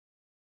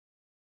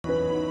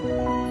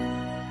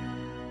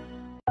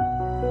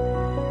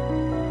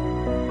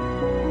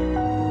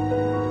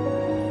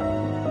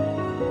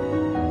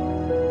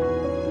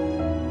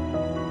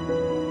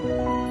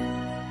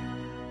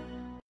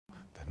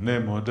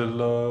name of the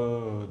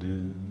Lord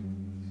is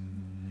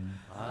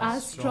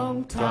a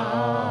strong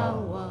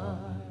tower.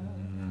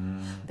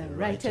 The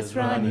righteous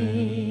run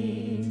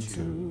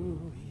into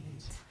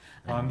it,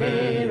 and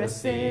they are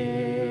saved.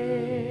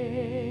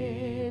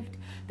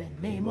 The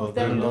name of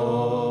the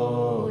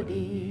Lord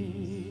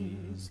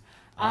is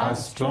a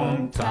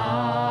strong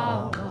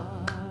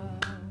tower.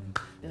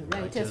 The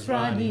righteous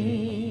run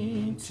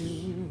into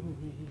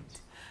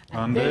it,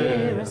 and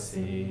they are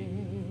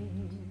saved.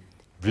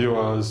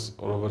 Viewers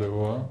all over the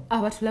world,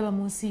 abatulaba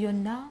mu nsi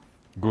yonna,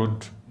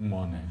 good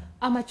morning.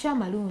 Amakya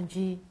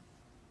malungi.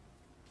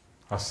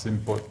 A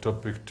simple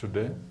topic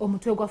today.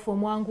 Omutwe gwaffe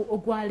omwangu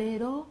ogwa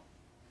leero.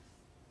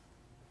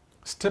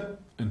 Step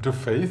into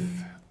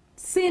faith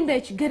Simba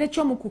ekigere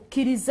ky'omu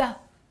kukkiriza.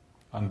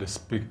 and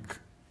speak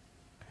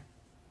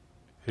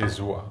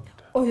His word.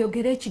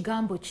 Oyogere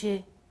ekigambo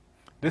kye.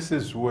 This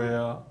is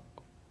where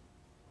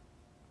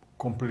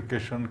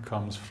complication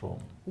comes from.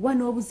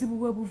 Wano obuzibu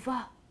bwe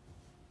buva.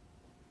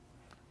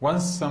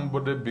 Once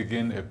somebody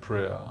begin a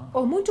prayer,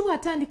 Omuntu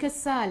bw'atandika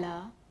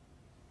essaala,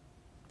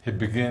 he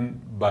begin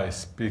by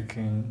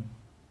speaking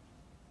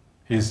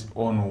his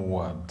own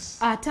words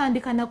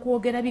atandika na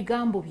kwogera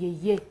bigambo bye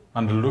ye.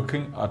 and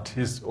looking at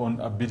his own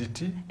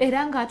ability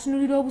Era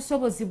ng'atunulira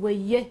obusobozi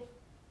bwe ye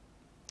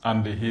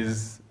and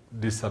his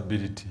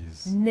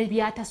disabilities, ne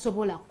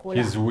by'atasobola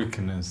kukola. his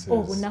weaknesses.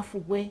 Obunafu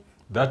bwe.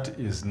 That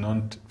is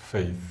not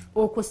faith.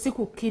 Okwo si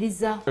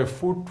kukkiriza. A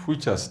foot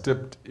which has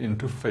stepped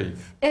into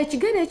faith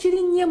Ekigere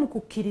ekirinnye mu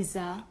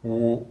kukkiriza,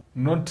 will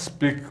not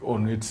speak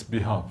on its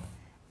behalf.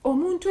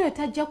 omuntu oyo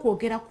tajja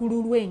kwogera ku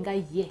lulwe nga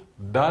ye.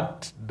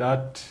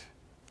 That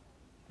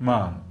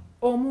man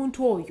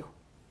Omuntu oyo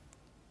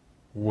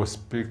will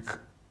speak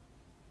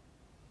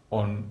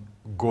on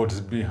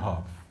God's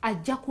behalf,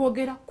 ajja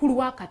kwogera ku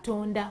lwa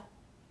Katonda.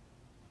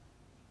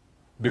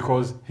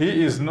 because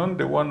he is not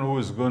the one who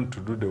is going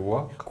to do the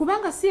work.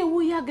 Kubanga si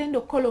wuuyo agenda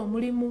okukola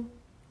omulimu.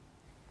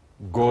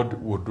 God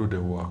will do the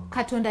work.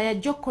 Katonda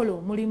yajja okukola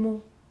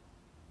omulimu.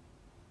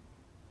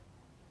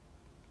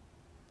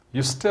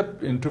 You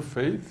step into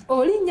faith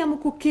Olinnya mu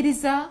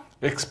kukkiriza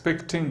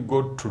expecting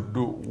God to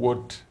do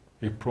what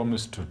he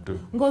promised to do.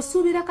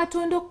 ng'osuubira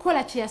Katonda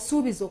okukola kye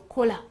yasuubiza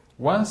okukola.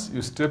 Once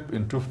you step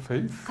into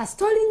faith,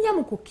 Kasita olinnya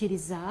mu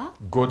kukkiriza,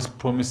 God's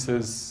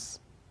promises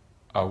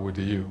are with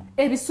you.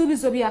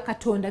 ebisuubizo bya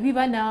Katonda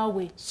biba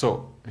naawe.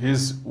 So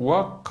his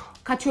work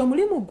Kati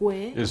omulimu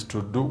gwe is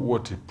to do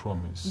what he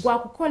promised. gwa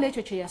kukola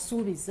ekyo kye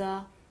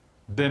yasuubiza.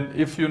 Then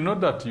if you know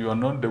that you are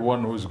not the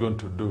one who is going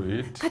to do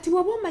it, Kati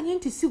bw'oba omanyi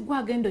nti si gwe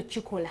agenda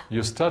okukikola,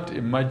 you start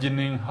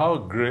imagining how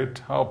great,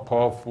 how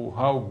powerful,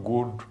 how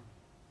good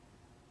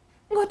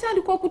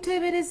ng'otandika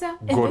okuteebereza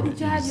God engeri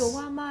gy'ali is.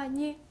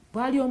 ow'amaanyi,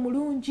 bw'ali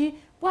omulungi,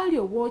 bw'ali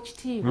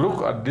ow'ekitiibwa.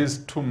 Look at these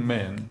two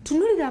men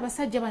Tunuulira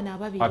abasajja bano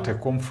at a ababiri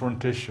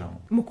confrontation.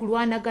 mu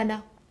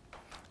kulwanagana.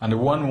 And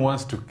one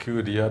wants to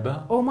kill the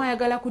other, Omu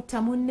ayagala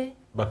kutta munne,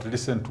 but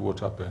listen to what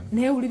happened.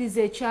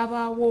 neewuliriza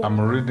ekyabaawo. I'm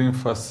reading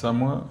 1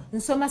 Samuel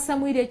Nsoma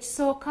Samwiri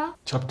ekisooka,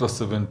 chapter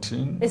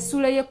 17,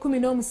 essuula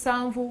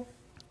y'e17,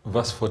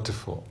 verse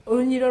 44.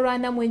 olunyiriro lwa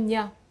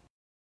 44.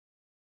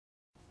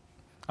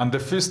 And the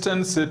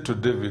Philistine said to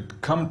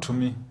David, "Come to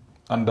me,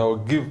 and I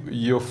will give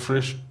your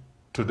flesh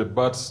to the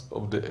birds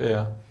of the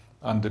air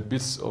and the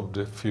beasts of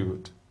the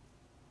field."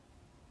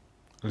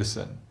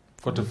 Listen,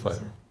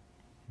 45.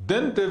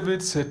 Then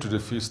David said to the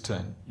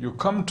Philistine, "You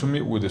come to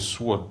me with a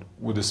sword,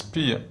 with a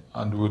spear,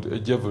 and with a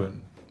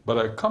javelin, but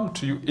I come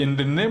to you in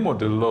the name of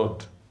the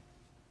Lord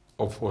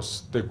of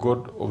hosts, the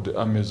God of the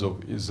armies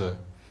of Israel,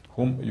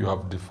 whom you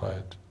have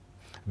defied.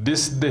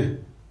 This day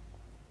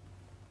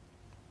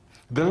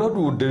the Lord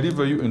will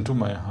deliver you into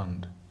my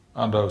hand,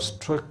 and I will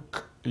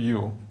strike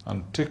you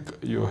and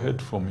take your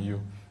head from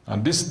you.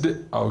 And this day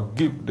I will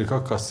give the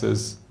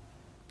carcasses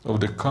of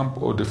the camp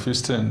of the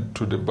Philistines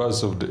to the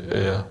birds of the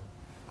air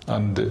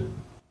and the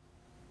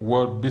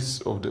wild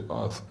beasts of the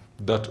earth,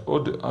 that all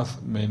the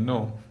earth may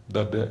know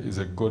that there is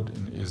a God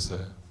in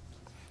Israel.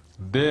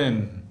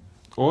 Then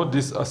all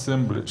this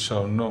assembly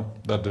shall know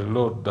that the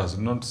Lord does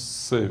not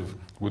save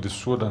with the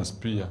sword and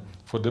spear,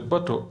 for the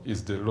battle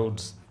is the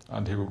Lord's,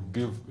 and he will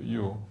give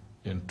you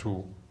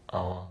into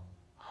our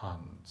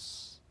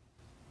hands."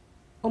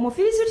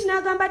 Omufirisuuti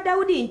n'agamba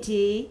Dawudi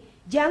nti,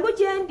 "Jangu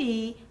gye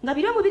ndi,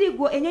 ngabira omubiri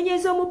gwo ennyonyi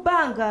ez'omu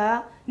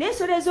bbanga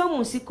n'ensolo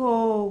ez'omu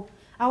nsiko."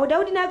 Awo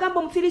Dawudi n'agamba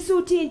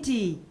Omufirisuuti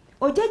nti,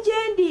 "Ojja gye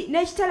ndi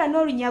n'ekitala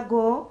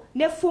n'olunyago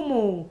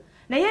n'effumu,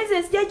 naye nze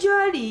nzija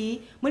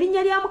gy'oli mu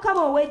linnya lya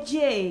Mukama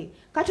ow'eggye,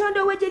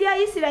 Katonda ow'eggye lya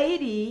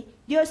Isirayiri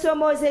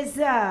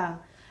ly'osoomoozezza.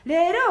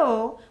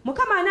 Leero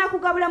Mukama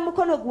anaakugabula mu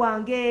mukono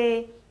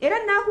gwange, era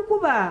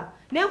naakukuba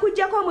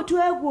n'enkuggyako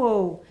omutwe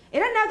gwo,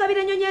 era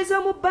naagabira ennyonyi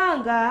ez'omu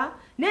bbanga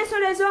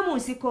n'ensolo ez'omu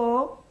nsiko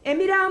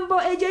emirambo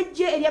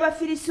egy'eggye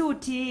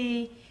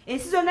ery'Abafirisuuti.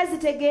 Ensi zonna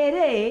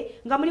zitegeere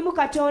nga mulimu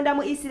Katonda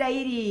mu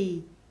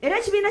Isirayiri, era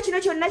ekibiina kino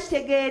kyonna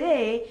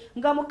kitegeere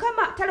nga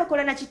Mukama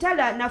talokola na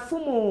kitala na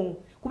ffumu,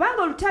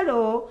 kubanga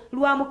olutalo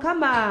lwa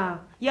Mukama,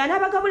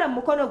 y'anaabagabula mu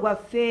mukono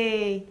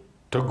gwaffe."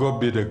 To God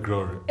be the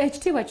glory.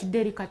 Ekitiibwa kidde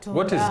eri Katonda.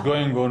 What is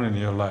going on in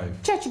your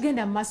life? Ki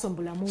ekigenda mu maaso mu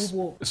bulamu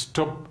bwo?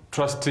 Stop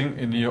trusting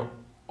in your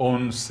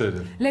own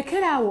self.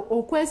 Lekeraawo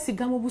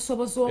okwesiga mu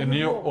busobozi In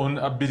your obwo. own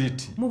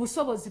ability. Mu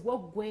busobozi bwo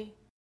ggwe.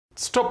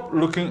 Stop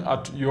looking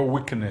at your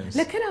weakness.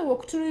 Lekeraawo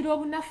okutunuulira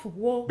obunafu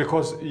bwo.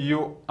 Because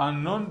you are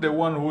not the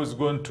one who is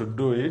going to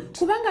do it.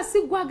 Kubanga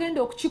si ggwe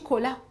agenda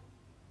okukikola.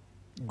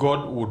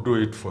 God will do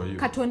it for you.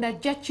 Katonda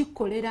ajja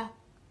kikkolera.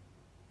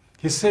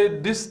 He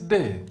said this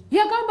day,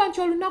 Yagamba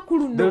nti olunaku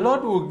luno. the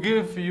Lord will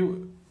give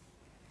you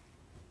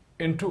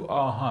into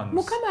our hands.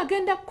 Mukama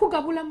agenda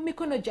kukugabula mu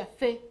mikono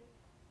gyaffe.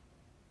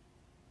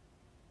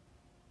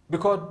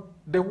 Because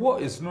the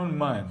war is not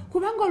mine.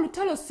 Kubanga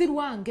olutalo si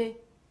lwange.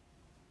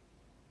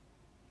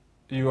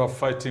 You are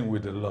fighting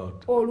with the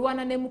Lord,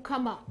 Olwana ne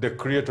Mukama. the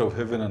creator of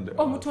heaven and the earth.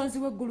 Omutonzi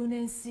w'eggulu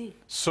n'ensi.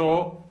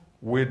 So,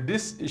 with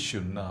this issue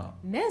now,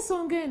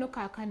 N'ensonga eno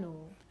kaakano.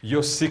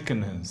 your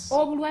sickness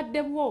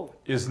Obulwadde bwo.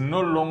 is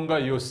no longer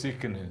your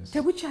sickness.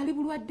 Tebukyali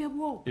bulwadde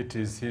bwo. It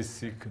is his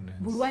sickness.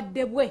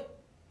 Bulwadde bwe.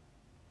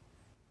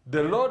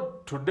 The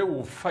Lord today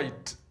will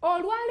fight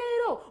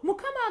Olwaleero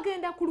Mukama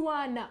agenda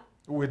kulwana.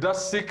 with that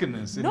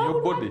sickness in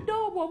your body. N'obulwadde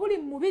obwo obuli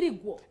mu mubiri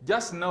gwo.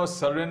 Just now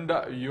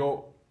surrender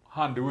your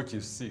hand which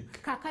is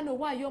sick. Kaakano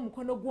waayo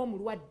omukono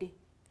gw'omulwadde.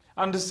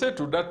 And say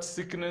to that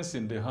sickness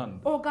in the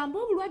hand, Ogamba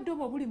obulwadde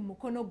obwo obuli mu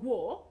mukono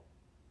gwo.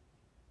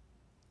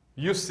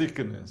 you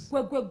sickness,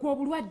 Gwe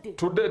obulwadde.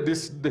 today,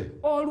 this day,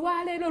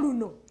 Olwaleero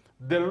luno.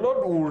 the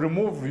Lord will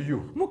remove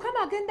you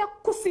Mukama agenda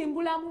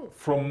kukusimbulamu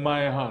from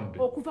my hand.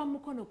 okuva mu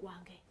mukono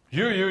gwange.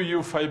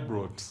 You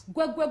fibroids.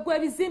 Gwe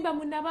ebizimba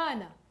mu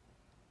nabaana.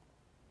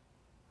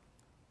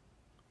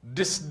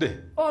 This day,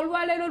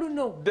 Olwaleero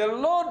luno. the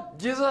Lord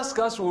Jesus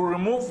Christ will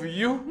remove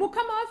you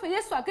Mukama waffe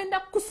Yesu agenda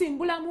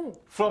kukusimbulamu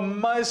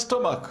from my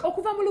stomach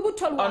okuva mu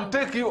lubuto and lwange.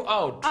 take you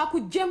out,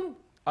 Akuggyemu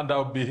and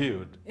I'll be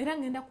healed. era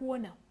ngenda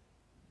kuwona.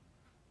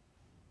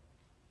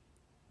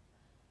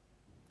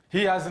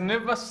 He has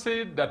never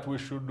said that we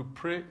should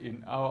pray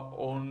in our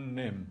own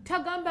name,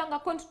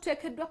 Tagambangako nti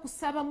tuteekeddwa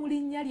kusaba mu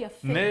linnya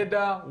lyaffe.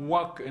 neither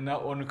work in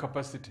our own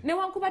capacity.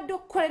 Newankubadde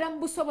okukolera mu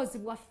busobozi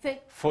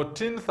bwaffe.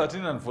 14,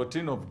 13, and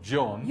 14 of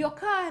John,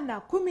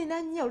 Yokaana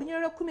 14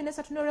 olunyolo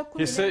lw'e13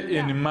 he said,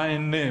 in n'olw'e14 my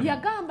name,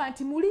 yagamba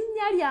nti mu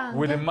linnya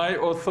with lyange my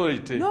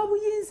authority.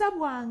 n'obuyinza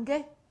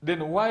bwange. Then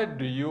why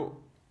do you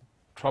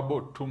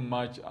trouble too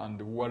much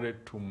and worry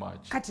too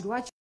much? Kati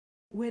lwaki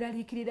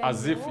weeraliikirira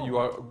As if nnyo? you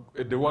are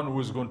the one who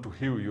is going to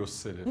heal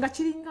yourself. Nga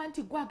kiringa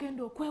nti gwe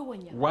agenda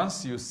okwewonya.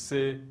 Once you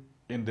say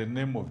in the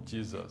name of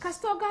Jesus,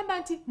 Kasita ogamba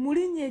nti mu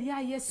linnya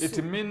erya it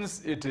Yesu.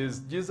 means it is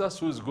Jesus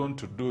who is going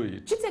to do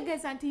it.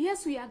 Kitegeeza nti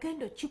Yesu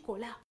yagenda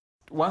okikola.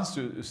 Once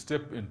you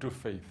step into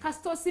faith,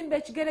 Kasita osimba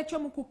ekigere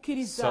ky'omu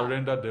kukkiriza.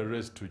 surrender the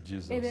rest to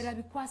Jesus. Ebirala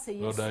bikwase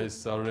Lord, I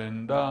Yesu.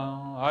 surrender,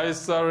 I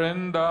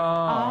surrender,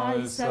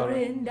 I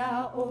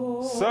surrender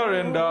all.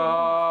 Surrender,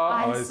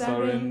 I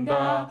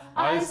surrender,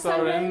 I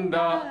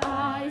surrender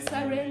I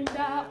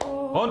surrender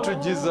all. unto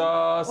Jesus,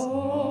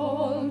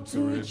 All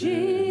to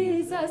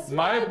Jesus,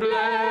 my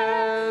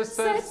blessed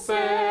blessed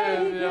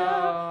Savior.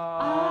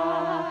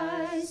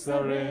 I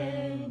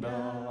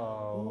Surrender.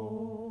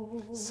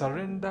 all.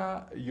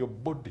 Surrender your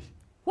body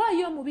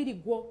Waayo omubiri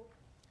gwo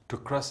to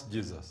Christ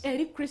Jesus.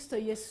 eri Kristo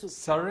Yesu.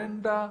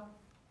 Surrender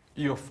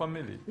your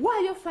family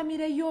Waayo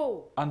famire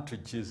yo unto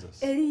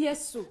Jesus. eri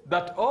Yesu.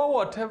 That all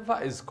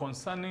whatever is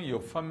concerning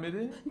your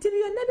family, Nti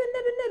byonna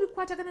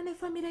ebikwatagana ne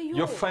famire yo.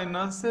 your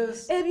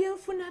finances,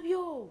 Ebyenfuna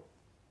byo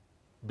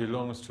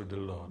belongs to the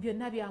Lord.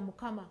 byonna bya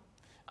Mukama.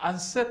 And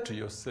say to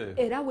yourself,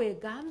 Era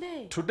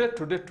weegambe today,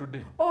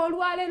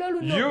 olwaleero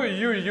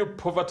luno you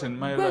poverty in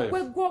my gwe life.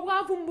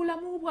 obwavu mu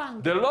bulamu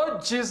bwange. The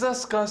Lord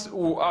Jesus Christ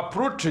will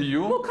uproot to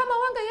you Mukama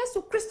wange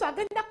Yesu Kristo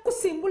agenda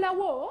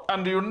kukusimbulawo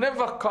and you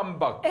never come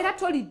back era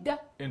tolidda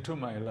into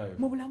my life.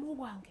 mu bulamu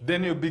bwange.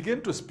 Then you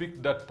begin to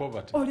speak that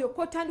poverty.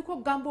 Olyoka otandika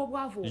okugamba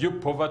obwavu. You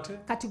poverty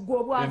Kati gwe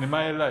in obwavu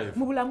my life,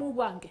 mu bulamu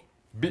bwange.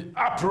 be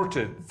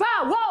uprooted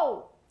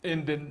Vaawo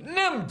in the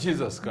name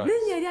Jesus Christ.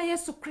 linnya erya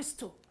Yesu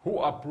Kristo. Who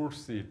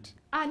uproots it?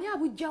 Ani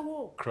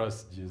abujjawo?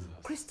 Christ Jesus.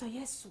 Kristo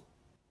Yesu.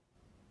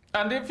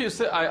 And if you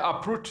say, I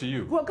uproot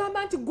you,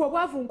 Bw'ogamba nti gwe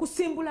obwavu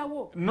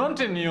nkusimbulawo, not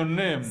in your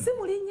name, si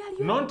mu linnya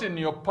lyo, not in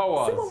your si mu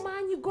powers,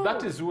 maanyi go.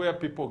 that is where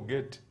people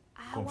get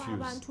Awo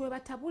confused. abantu we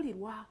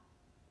batabulirwa.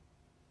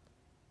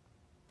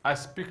 I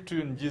speak to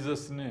you in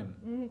Jesus'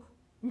 name.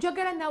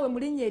 Njogera naawe mu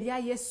linnya erya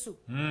Yesu.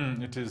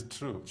 It is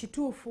true.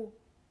 Kituufu.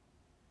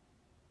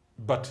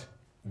 But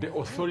the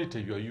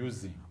authority you are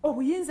using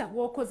Obuyinza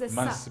bw'okozesa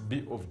must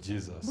be of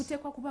Jesus.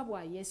 buteekwa kuba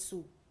bwa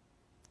Yesu.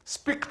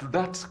 Speak to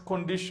that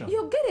condition.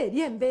 Yogera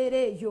eri embeera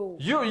eyo.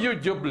 You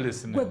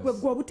joblessness.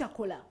 Gwe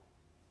obutakola.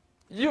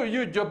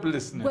 You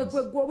joblessness.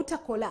 Gwe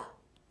obutakola.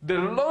 The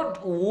Lord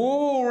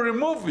will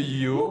remove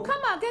you.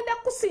 Mukama agenda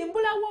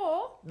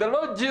kusimbulawo. The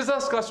Lord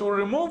Jesus Christ will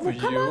remove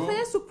Mukama waffe you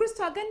Yesu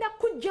Kristo agenda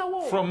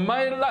kuggyawo. from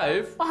my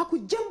life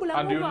Akujja mu bulamu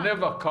and you bwange.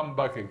 never come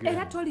back Era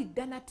again.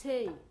 tolidda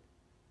nate.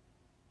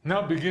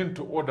 Now begin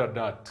to order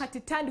that. Kati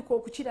tandika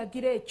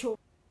okukiragira ekyo.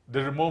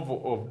 the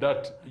removal of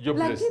that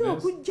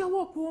joblessness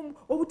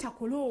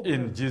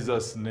in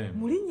Jesus' name.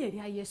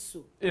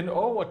 In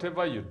all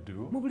whatever you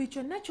do,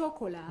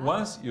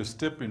 once you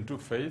step into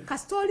faith,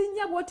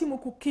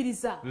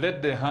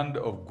 let the hand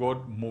of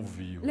God move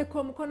you. Let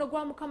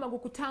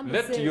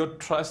your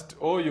trust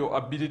or your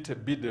ability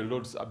be the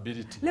Lord's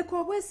ability. Let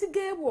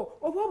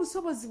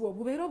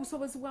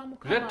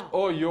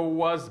all your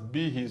words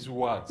be His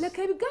words.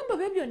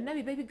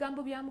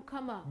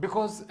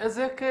 Because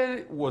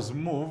Ezekiel was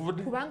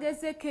moved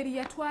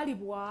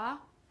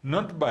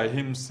not by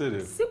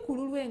himself.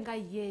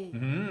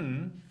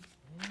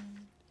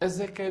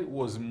 Ezekiel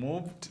was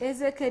moved by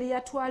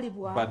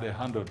the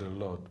hand of the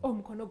Lord.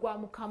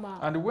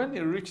 And when he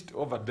reached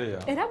over there,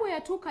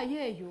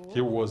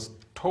 he was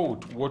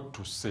taught what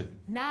to say.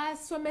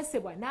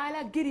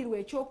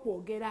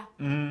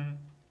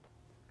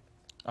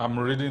 I'm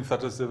reading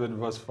 37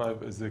 verse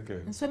 5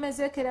 Ezekiel.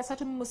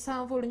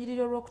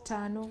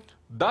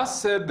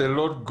 Thus said the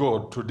Lord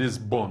God to these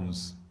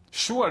bones,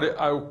 surely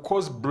I will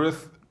cause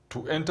breath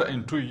to enter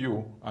into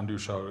you, and you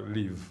shall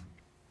live.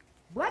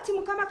 Bwati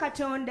Mukama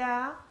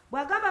Katonda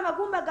bwagamba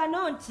amagumba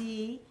gano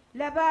nti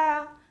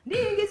laba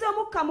ndiyingiza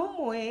omukka mu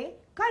mmwe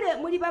kale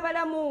muli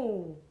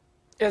babalamu.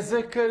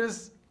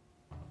 Ezekiel's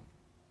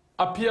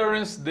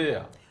appearance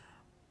there,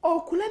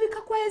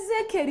 okulabika kwa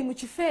Ezekiel mu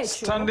kifo ekyo,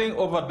 standing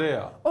over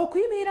there,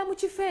 okuyimirira mu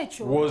kifo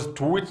ekyo, was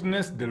to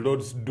witness the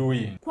Lord's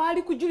doing.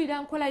 kwali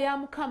kujulira nkola ya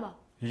Mukama.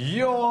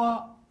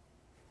 Your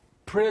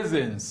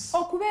presence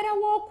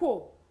okubeerawo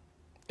okwo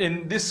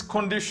in this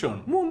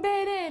condition mu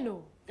mbeera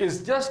eno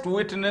is just to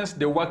witness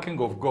the working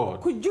of God.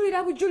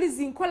 kujulira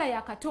bujulizi nkola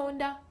ya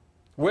Katonda.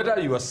 Whether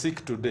you are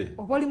sick today,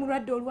 oba oli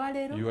mulwadde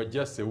olwaleero, you are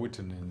just a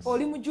witness.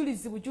 oli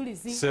mujulizi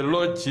bujulizi. Say,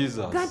 Lord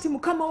Jesus, ganti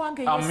Mukama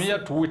wange I'm Yesu, here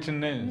to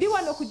witness ndi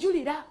wano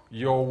okujulira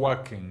your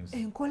workings,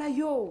 enkola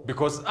yo,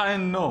 because I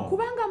know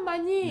kubanga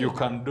mmanyi you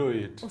can do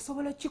it.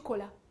 osobola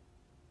okikola.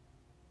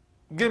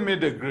 Give me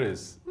the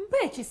grace mpa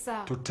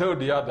ekisa to tell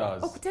the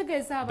others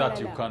okutegeeza that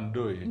you abalala can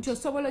do it. nti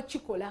osobola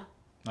okikola.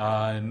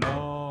 I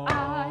know,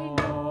 I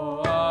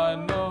know, I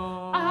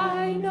know,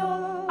 I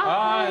know,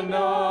 I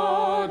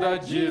know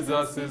that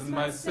Jesus is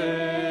my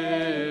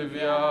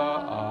Savior.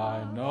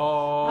 I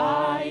know,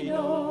 I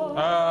know,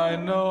 I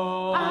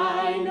know,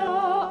 I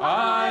know,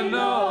 I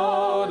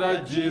know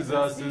that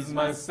Jesus is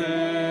my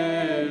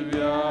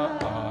Savior.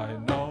 I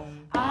know,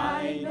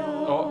 I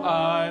know, oh,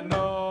 I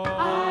know,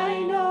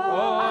 I know,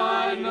 oh,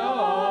 I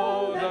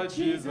know that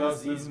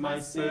Jesus is my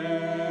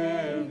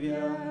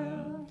Savior.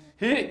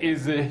 He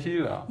is a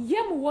healer.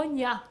 ye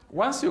muwonya.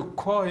 Once you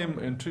call him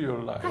into your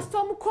life, kasita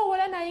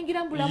omukoowola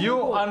n'ayingira mu bulamu you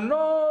bwo, are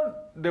not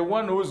the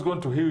one who is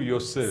going to heal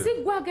yourself.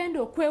 si gwe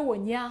agenda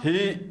okwewonya,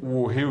 He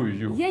will heal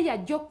you ye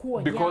yajja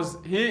okuwonya, because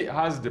he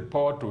has the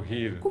power to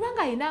heal.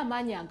 kubanga alina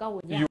amaanyi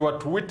agawonya. You are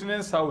to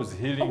witness how he's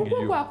healing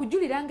ogugwo you.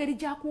 gwakujulira ngeri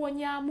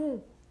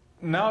gy'akuwonyaamu.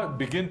 Now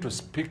begin to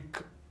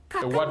speak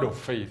a word of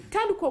faith.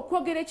 tandika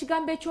okwogera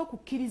ekigambo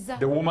eky'okukkiriza.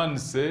 The woman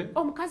said,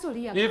 omukazi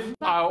oli if yagamba,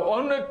 I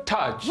only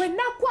touch bwe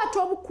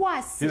nakwata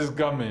obukwasi his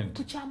garment,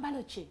 ku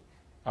kyambalo kye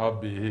I'll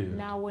be healed.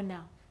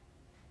 n'awona.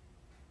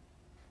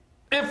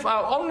 If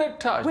I only bwe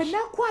touch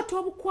nakwata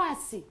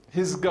obukwasi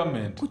his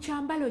garment, ku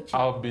kyambalo kye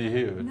I'll be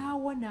healed.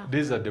 n'awona.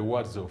 These are the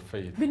words of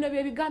faith. bino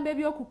bye bigambo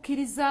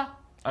eby'okukkiriza.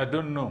 I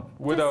don't know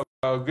whether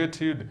I'll get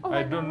healed.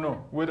 I don't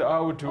know whether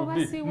how it will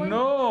be.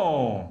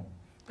 No.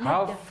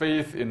 Have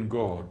faith in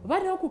God. oba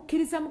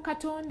n'okukkiriza mu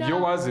Katonda.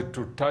 Yours is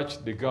to touch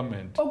the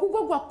garment.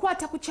 ogugwo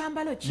gwakukwata ku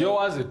kyambalo kye.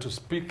 Yours is to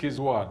speak his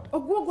word.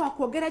 ogugwo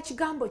gwakwogera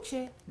kigambo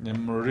kye.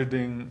 I'm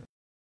reading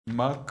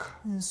Mark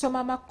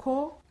nsoma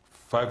Makko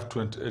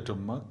 5:28 of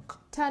Mark.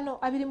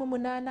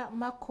 5:28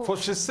 Makko. For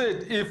she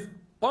said, if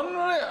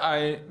only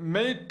I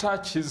may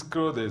touch his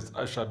clothes,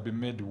 I shall be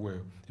made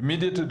well.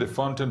 Immediately the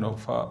fountain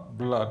of her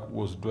blood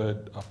was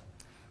dried up,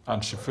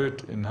 and she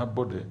felt in her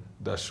body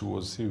that she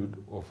was healed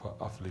of her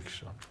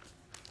affliction.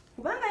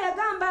 Kubanga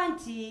yagamba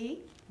nti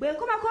bwe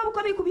nkomako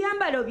obukomi ku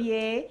byambalo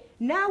bye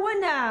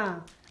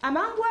n'awona.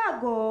 Amangu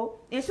ago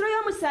ensolo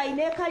y'omusaayi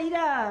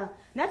n'ekalira,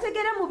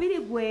 n'ategeera mubiri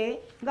gwe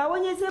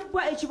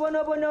ng'awonyezebbwa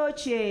ekibonoobono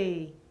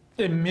kye.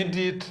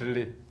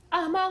 Immediately.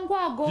 amangu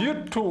ago. You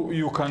too,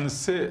 you can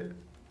say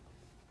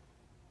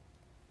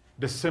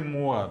the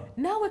same word.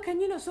 naawe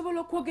kennyini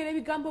osobola okwogera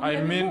ebigambo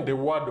I mean the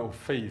byebimu. word of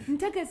faith.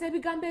 ntegeeza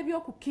ebigambo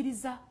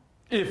eby'okukkiriza.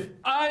 If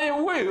I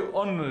will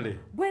only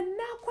bwe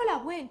nnaakola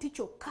bwe nti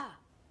kyokka,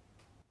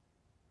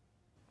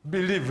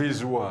 believe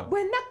his word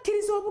bwe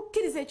nnakkiriza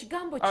obukkiriza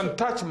ekigambo and kye,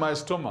 touch my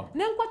stomach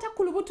ne nkwata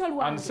ku lubuto and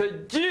lwange, say,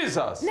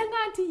 Jesus, ne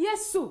nga nti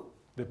Yesu,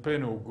 the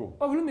pain will go.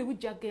 obulumi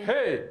bujja genda.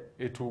 Hey,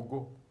 it will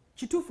go.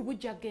 kituufu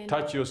bujja genda.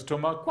 Touch your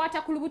stomach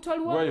kwata ku lubuto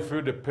lwo, where you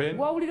feel the pain.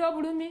 wawulira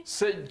obulumi,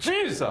 Say,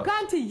 Jesus,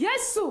 ga nti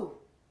Yesu,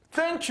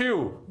 thank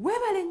you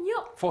weebale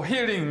nnyo for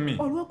healing me.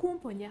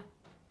 olw'okumponya.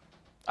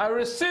 I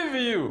receive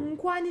you,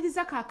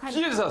 nkwaniriza kaakano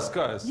Jesus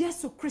Christ,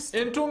 Yesu Kristo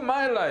into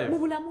my mu life.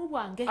 bulamu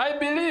bwange. I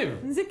believe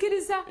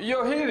nzikiriza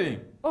your healing.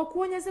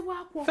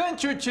 okuwonyezebwa kwo.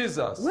 Thank you,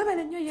 Jesus,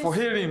 weebale nnyo for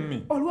Yesu healing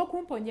me.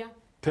 olw'okumponya.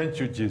 Thank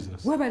you,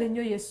 Jesus. weebale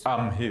nnyo Yesu,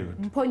 I'm healed.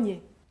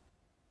 mponye.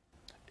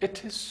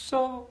 It is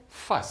so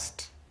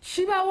fast.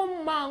 Kibawo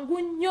mangu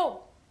nnyo.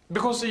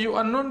 Because you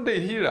are not the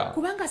healer.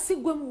 Kubanga si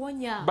gwe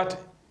muwonya. But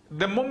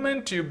the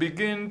moment you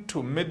begin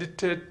to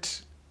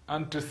meditate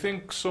and to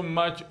think so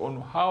much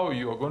on how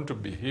you are going to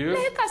be healed,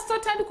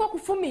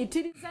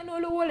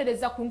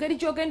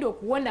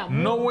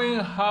 knowing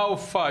how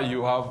far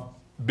you have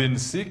been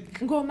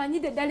sick,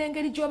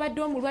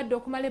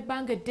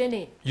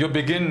 you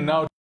begin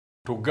now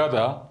to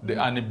gather the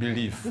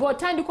unbelief.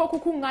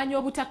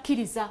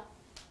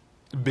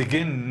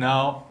 Begin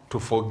now to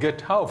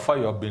forget how far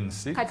you have been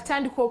sick.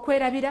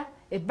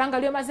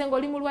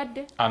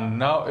 And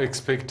now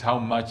expect how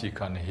much he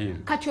can heal.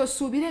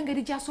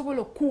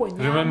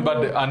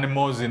 Remember the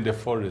animals in the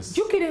forest.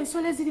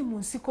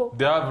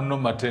 They have no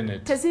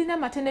maternity,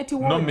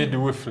 no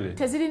midwifery.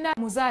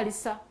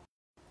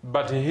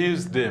 But he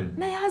heals them.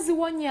 They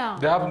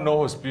have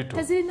no hospital.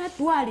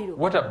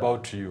 What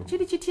about you?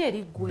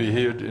 Be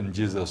healed in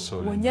Jesus'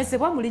 name.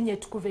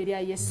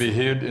 Be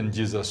healed in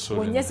Jesus'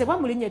 name.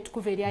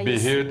 Be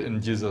healed in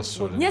Jesus'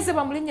 name.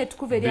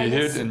 Be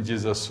healed in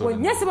Jesus'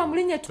 name.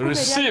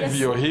 Receive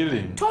your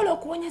healing.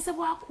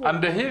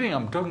 And the healing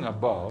I'm talking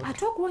about,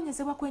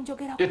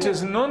 it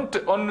is not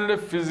only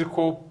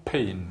physical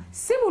pain.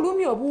 So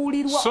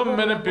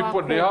many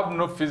people, they have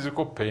no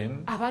physical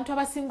pain, but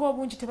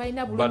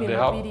they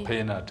have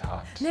pain at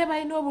heart.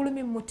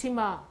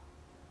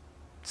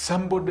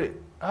 Somebody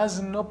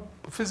has no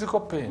physical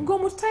pain,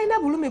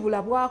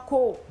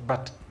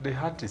 but the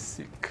heart is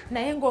sick.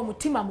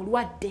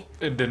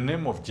 In the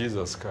name of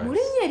Jesus Christ,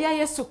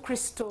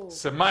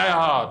 say, my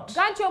heart,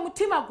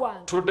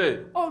 today,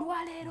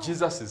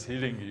 Jesus is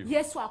healing you.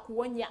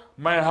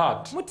 My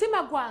heart,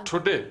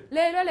 today,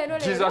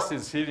 Jesus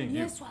is healing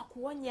you.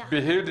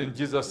 Be healed in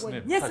Jesus'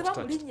 name. Touch,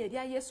 touch.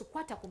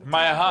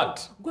 My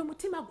heart,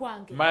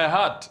 my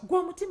heart,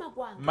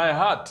 my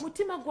heart,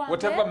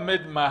 whatever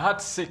made my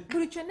heart sick,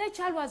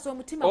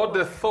 all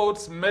the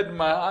thoughts made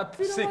my heart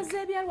sick,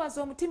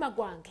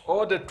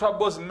 all the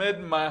troubles made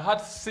my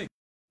heart sick.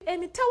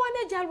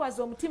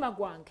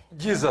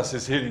 Jesus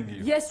is healing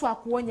you.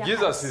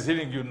 Jesus is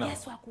healing you now.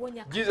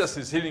 Jesus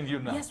is healing you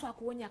now.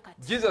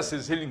 Jesus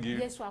is healing you.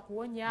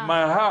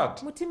 My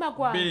heart,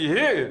 be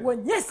healed.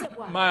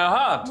 My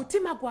heart,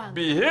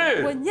 be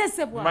healed.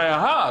 My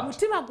heart,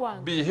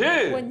 be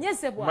healed.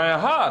 My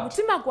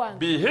heart,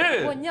 be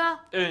healed.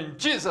 In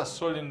Jesus'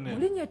 holy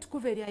name.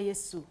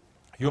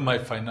 You, my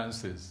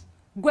finances.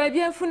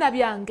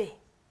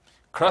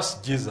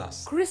 Christ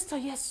Jesus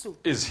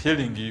is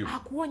healing you.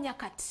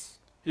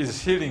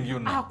 Is healing you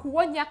now.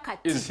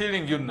 Is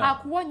healing you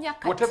now.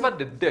 Whatever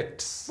the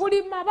debts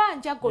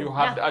you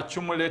had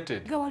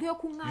accumulated,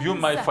 you,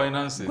 my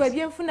finances,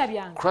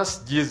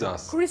 Christ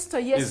Jesus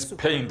is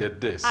paying the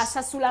debts.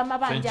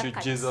 Thank you,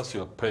 Jesus,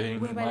 you're paying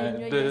my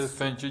debts.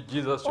 Thank you,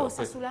 Jesus, you're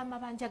paying.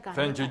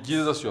 Thank you,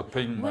 Jesus, you're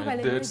paying my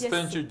debts.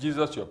 Thank you,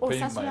 Jesus, you're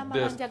paying my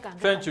debts.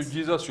 Thank you,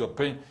 Jesus, you're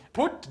paying.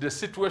 Put the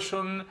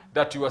situation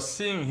that you are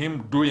seeing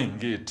him doing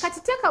it.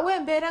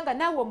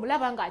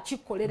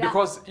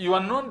 Because you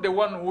are not the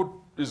one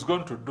who is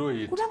going to do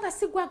it.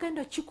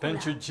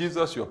 Thank you,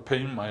 Jesus, you're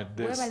paying my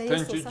debts.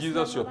 Thank you,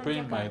 Jesus, you're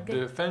paying my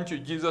debts. Thank you,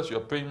 Jesus, you're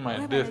paying my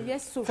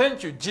debts.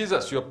 Thank you,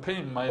 Jesus, you're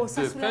paying my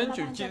debts. Thank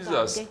you,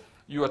 Jesus,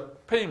 you are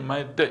paying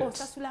my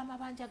debts.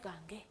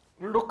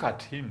 Look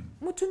at him.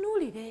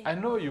 I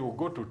know you will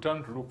go to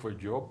town to look for a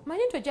job,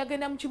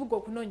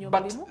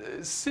 but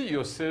see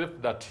yourself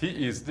that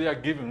he is there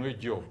giving you a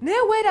job.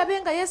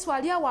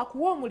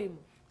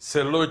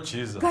 Say, Lord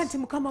Jesus, I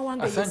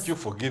thank you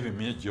for giving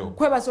me a job.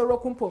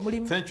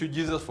 Thank you,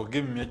 Jesus, for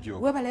giving me a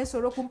job.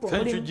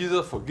 Thank you,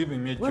 Jesus, for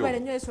giving me a job.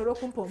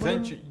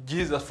 Thank you,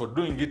 Jesus, for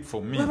doing it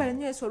for me.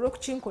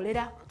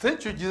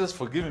 Thank you, Jesus,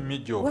 for giving me a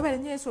job.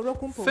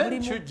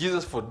 Thank you,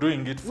 Jesus, for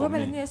doing it for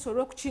me.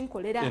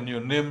 In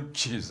your name,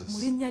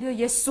 Jesus.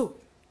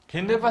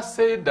 He never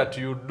said that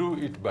you do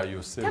it by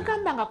yourself.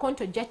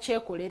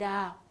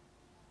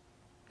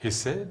 He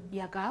said,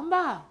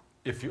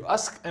 if you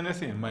ask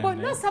anything in my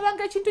name,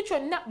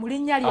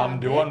 I'm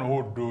the one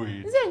who do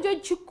it,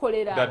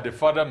 that the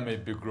Father may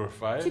be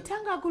glorified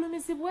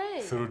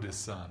through the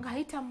Son.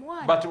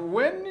 But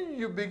when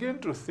you begin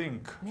to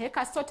think,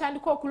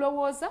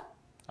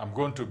 I'm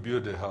going to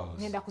build a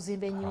house,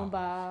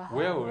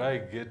 where will I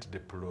get the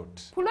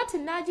plot?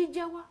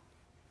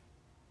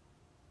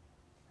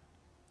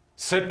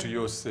 Say to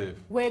yourself,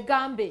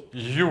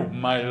 you,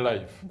 my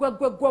life,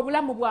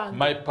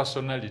 my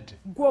personality,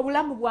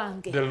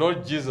 the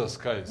Lord Jesus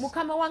Christ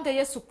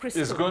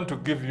is going to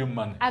give you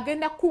money,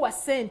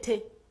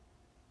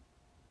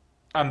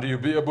 and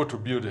you'll be able to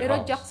build a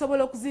house.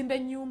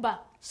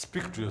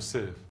 Speak to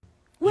yourself.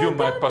 You,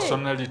 my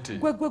personality,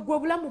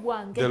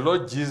 the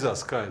Lord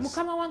Jesus Christ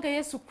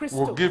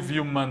will give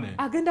you money.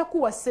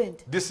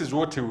 This is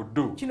what he will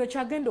do. He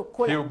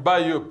will buy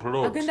you a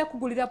plot.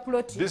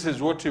 This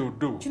is what he will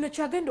do. He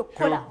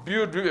will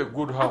build you a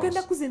good house.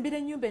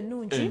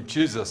 In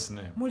Jesus'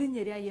 name.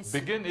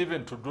 Begin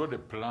even to draw the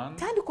plan.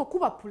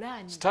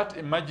 Start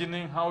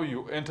imagining how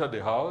you enter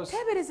the house,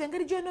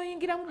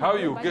 how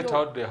you get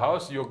out the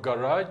house, your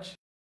garage,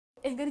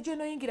 engeri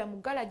gy'onooyingira mu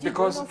galaji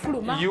Because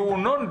gy'onoofuluma you will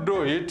not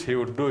do it, he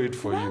will do it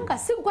for you. kubanga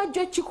si gwe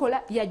ajja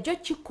okikola yajja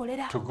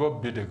okkikolera. To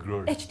God be the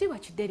glory. Ekitiibwa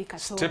kidde eri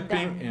Katonda.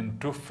 Stepping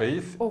into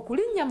faith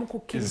okulinnya mu is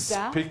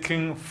kukkiriza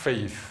speaking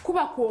faith.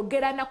 kuba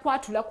kwogera na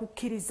kwatula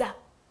kukkiriza.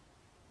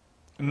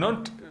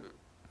 Not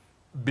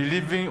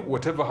believing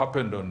whatever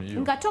happened on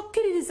you. Nga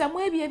tokkiririzamu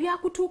ebyo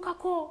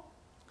ebyakutuukako.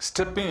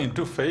 Stepping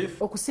into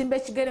faith okusimba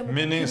ekigere mu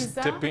meaning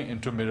kukkiriza stepping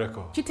into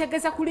miracle.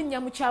 kitegeeza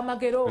kulinnya mu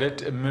kyamagero.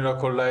 Let a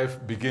miracle life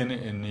begin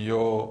in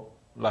your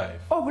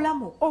life.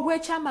 obulamu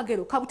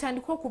obw'ekyamagero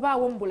kabutandika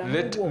okubaawo mu bulamu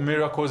Let bwo.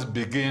 miracles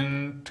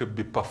begin to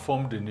be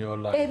performed in your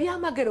life.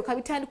 ebyamagero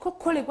kabitandika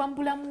okukolebwa mu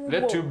bulamu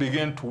Let you bwo.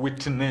 begin to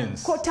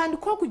witness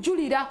kotandika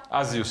okujulira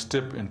as you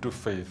step into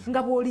faith.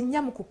 nga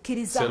bw'olinnya mu Say,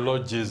 kukkiriza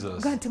Lord Jesus,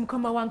 nga nti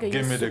mukama wange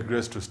give me Yesu the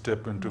grace to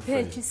step into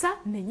faith. ekisa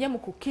nenye mu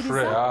kukkiriza.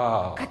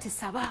 Prayer. kati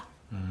saba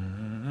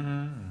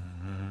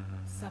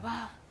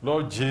saba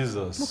Lord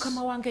Jesus,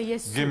 mukama wange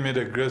Yesu give me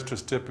the grace to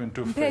step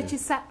into mpa faith.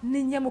 ekisa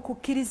nenye mu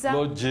kukkiriza.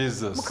 Lord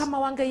Jesus, mukama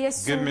wange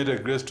Yesu give me the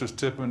grace to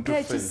step into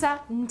mpa faith. ekisa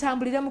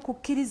ntambulire mu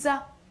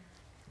kukkiriza.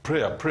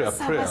 Prayer, prayer,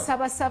 saba prayer.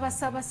 saba saba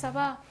saba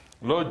saba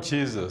Lord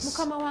Jesus,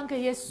 mukama wange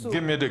Yesu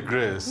give me the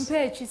grace mpa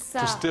ekisa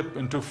to step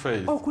into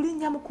faith.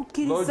 okulinnya mu Lord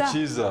kukkiriza.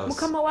 Jesus,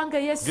 mukama wange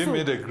Yesu give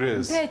me the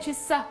grace mpa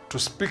ekisa to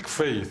speak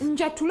faith.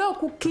 njatule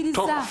okukkiriza.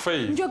 Talk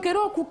faith. njogere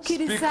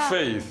okukkiriza. Speak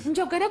faith.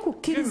 njogere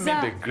kukkiriza. Give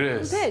me the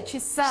grace. mpa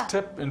ekisa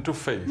Step into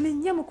faith.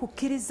 ninye mu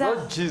kukkiriza.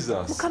 Lord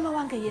Jesus, mukama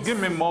wange Yesu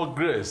give me more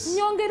grace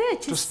nyongere to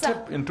ekisa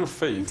step into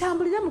faith,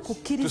 ntambulire mu to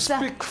kukkiriza.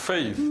 speak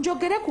faith.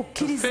 njogere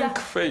kukkiriza. think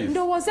faith.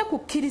 ndowooze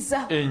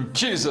kukkiriza. In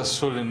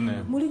Jesus' holy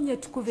name. mu linnya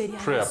ettukuvu erya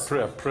Prayer, Yesu.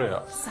 prayer,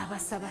 prayer. saba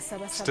saba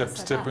saba Step, saba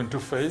step saba into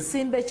faith.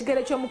 simba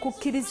ekigere ky'omu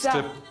kukkiriza.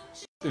 Step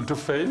into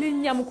faith.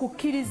 linnya mu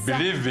kukkiriza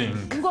Believing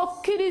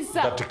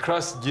ng'okkiriza that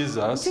Christ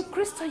Jesus nti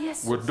Kristo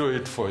Yesu will do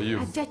it for you.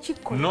 ajja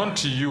kikola.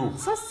 Not you.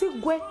 so si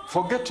gwe.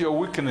 Forget your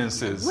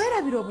weaknesses.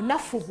 weerabira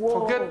obunafu bwo.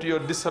 Forget your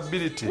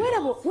disability.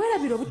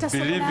 weerabira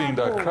Believing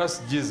that obutasobola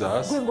Christ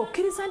Jesus gwe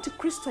ng'okkiriza nti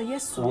Kristo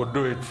Yesu will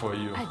do it for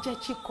you. ajja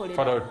kikolera.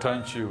 Father, we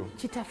thank you.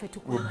 kitaffe We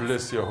tukuwa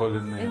bless your holy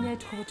name. enya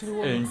etukuvu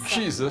tuliwo In omukisa.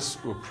 Jesus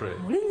we pray.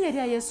 mu linnya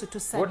erya Yesu What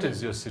tusabye.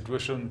 is your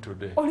situation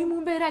today? oli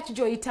mu mbeera ki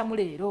gy'oyitamu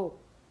leero?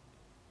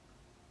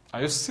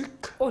 Are you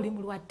sick? oli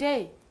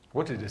mulwadde?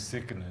 What is the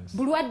sickness?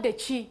 bulwadde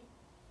ki?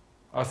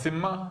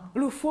 Asthma?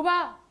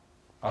 lufuba?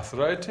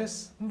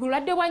 Arthritis?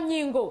 bulwadde bwa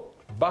nnyingo?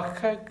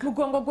 Backache?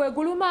 mugongo gwe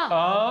guluma?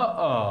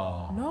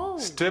 No.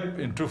 Step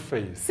into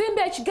faith.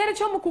 simba ekigere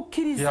ky'omu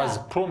He has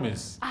kukkiriza.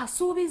 promised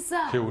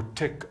asuubiza he will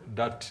take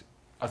that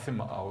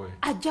asthma away.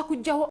 ajja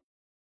kuggyawo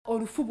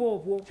olufuba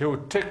olwo. He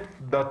will take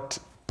that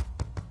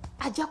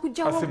ajja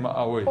kuggyawo asthma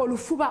away.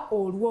 olufuba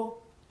olwo.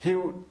 He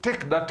will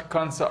take that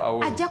cancer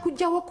away. ajja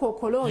kuggyawo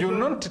kookolo You oyo.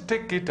 not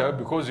take it away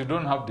because you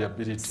don't have the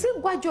ability. si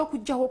gwe ajja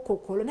okuggyawo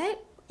kookolo naye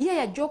ye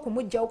yajja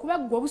okumuggyawo kuba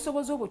gwe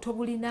obusobozi obwo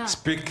tobulina.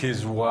 Speak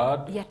his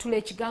word, yatula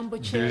ekigambo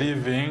kye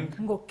believing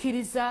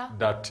ng'okkiriza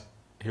that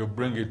he'll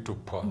bring it to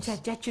nti pass.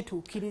 ajja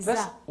kituukiriza.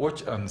 Let's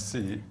watch and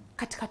see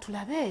kati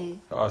katulabe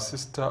our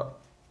sister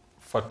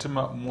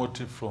Fatima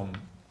Moti from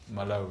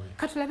Malawi.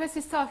 katulabe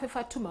sista waffe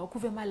Fatuma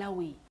okuva e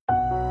Malawi.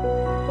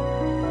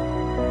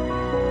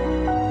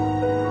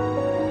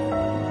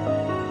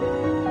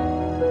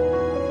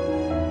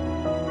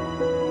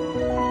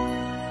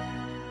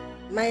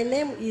 My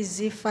name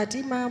is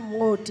Fatima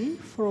Moti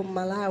from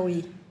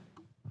Malawi.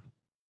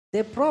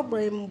 The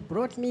problem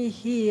brought me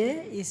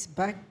here is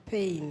back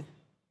pain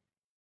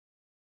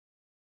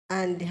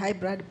and high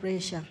blood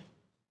pressure.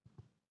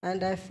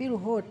 And I feel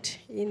hot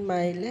in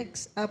my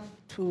legs up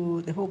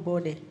to the whole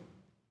body.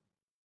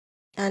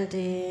 And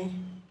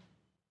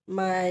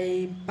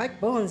my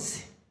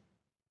backbones,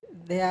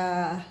 they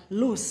are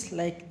loose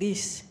like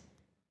this,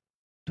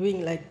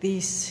 doing like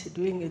this,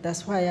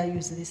 that's why I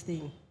use this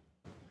thing.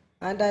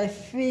 And I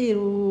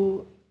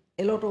feel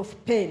a lot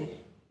of pain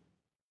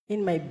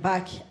in my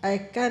back. I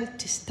can't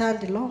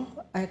stand long,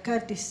 I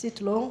can't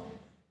sit long,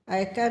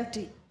 I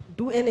can't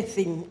do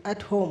anything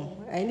at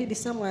home. I need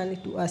someone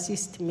to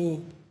assist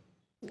me.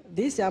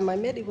 These are my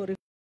medical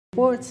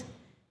reports.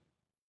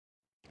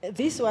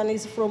 This one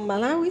is from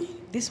Malawi,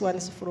 this one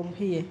is from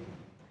here.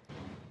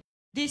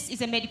 This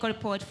is a medical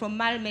report from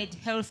Malmed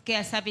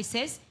Healthcare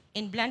Services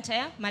in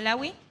Blantyre,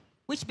 Malawi,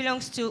 which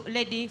belongs to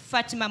Lady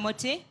Fatima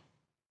Moti.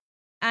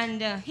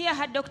 And here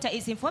her doctor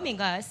is informing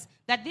us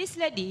that this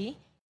lady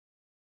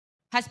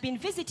has been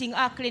visiting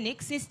our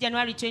clinic since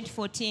January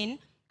 2014,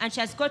 and she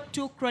has got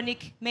 2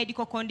 chronic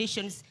medical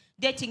conditions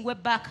dating way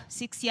back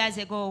 6 years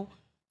ago.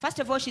 First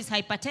of all, she's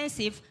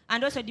hypertensive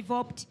and also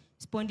developed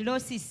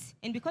spondylosis.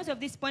 And because of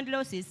this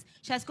spondylosis,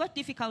 she has got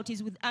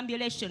difficulties with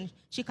ambulation.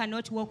 She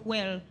cannot walk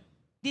well.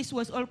 This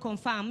was all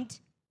confirmed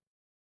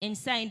and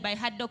signed by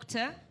her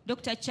doctor,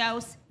 Dr.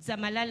 Charles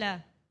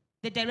Zamalala,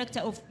 the director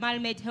of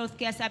Malmed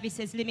Healthcare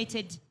Services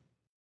Limited.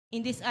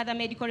 In this other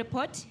medical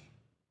report,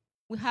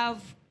 we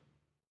have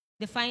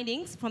the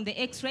findings from the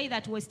X-ray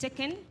that was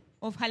taken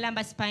of her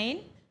lumbar spine.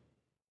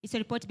 It's a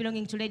report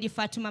belonging to Lady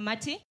Fatuma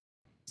Mati.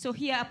 So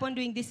here, upon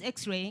doing this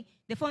x-ray,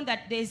 they found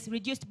that there's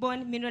reduced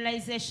bone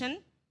mineralization.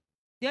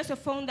 They also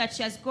found that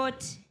she has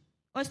got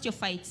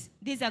osteophytes.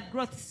 These are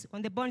growths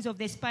on the bones of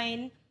the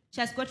spine. She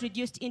has got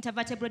reduced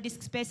intervertebral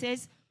disc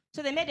spaces.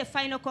 So they made a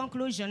final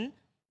conclusion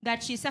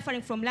that she's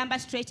suffering from lumbar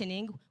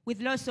straightening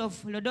with loss of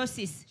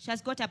lordosis. She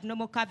has got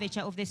abnormal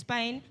curvature of the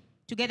spine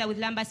together with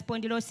lumbar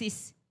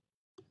spondylosis.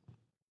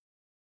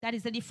 That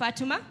is Lady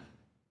Fatuma.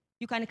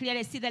 You can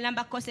clearly see the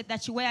lumbar corset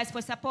that she wears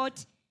for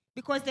support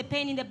because the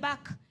pain in the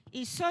back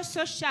is so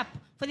sharp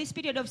for this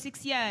period of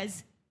 6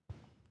 years.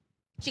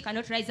 She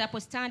cannot rise up or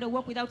stand or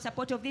walk without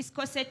support of this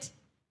corset.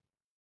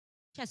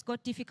 She has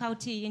got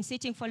difficulty in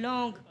sitting for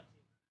long.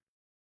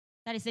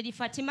 That is Lady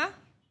Fatima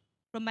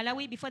from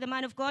Malawi before the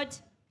man of God.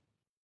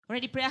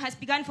 Already prayer has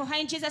begun for her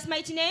in Jesus'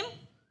 mighty name.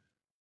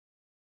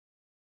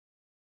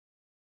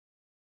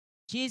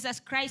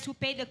 Jesus Christ, who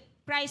paid the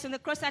price on the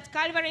cross at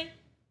Calvary,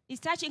 is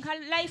touching her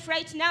life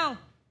right now.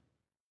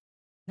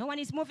 No one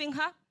is moving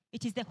her.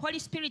 It is the Holy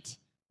Spirit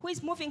who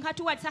is moving her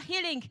towards her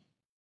healing.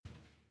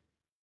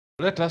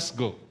 Let us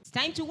go. It's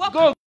time to walk.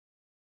 Go.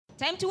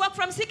 Time to walk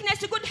from sickness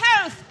to good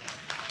health.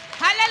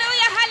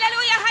 Hallelujah,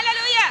 hallelujah,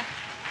 hallelujah.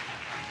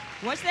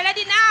 Watch the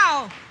lady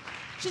now.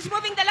 She's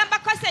moving the lumbar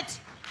corset.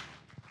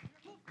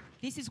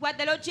 This is what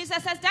the Lord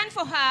Jesus has done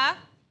for her.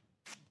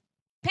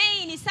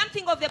 Pain is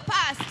something of the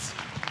past.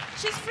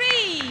 She's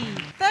free.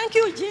 Thank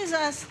you,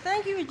 Jesus.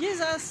 Thank you,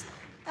 Jesus.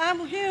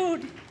 I'm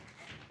healed.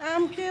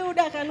 I'm healed.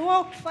 I can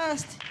walk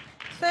fast.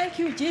 Thank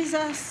you,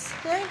 Jesus.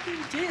 Thank you,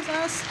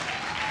 Jesus.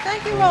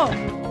 Thank you, Lord.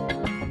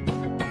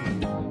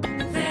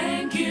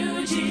 Thank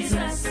you,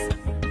 Jesus.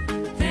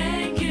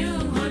 Thank you,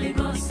 Holy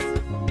Ghost.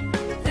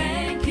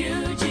 Thank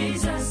you,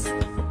 Jesus.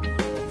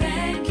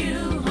 Thank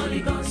you, Holy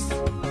Ghost.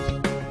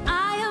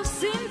 I have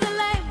seen the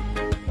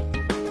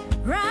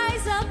lame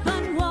rise up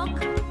and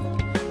walk.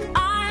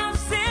 I have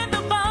seen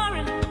the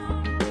barren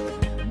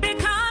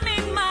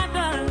becoming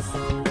mothers.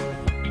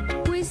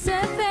 We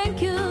say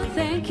thank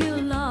you,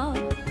 Lord,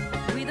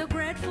 with a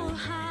grateful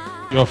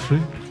heart. You're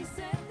free.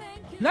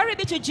 Glory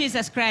be to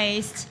Jesus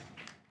Christ.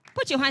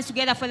 Put your hands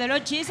together for the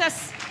Lord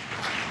Jesus.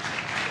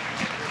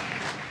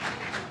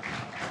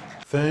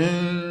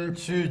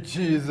 Thank you,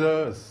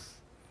 Jesus.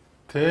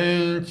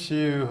 Thank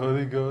you,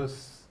 Holy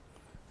Ghost.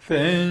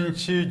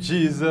 Thank you,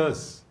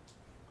 Jesus.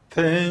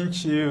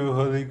 Thank you,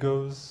 Holy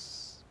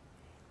Ghost.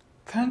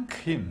 Thank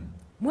Him.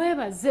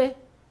 Mwebaze.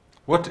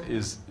 What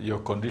is your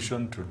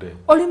condition today?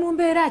 Oli mu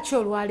mbeera ki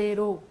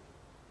olwaleero?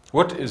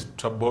 What is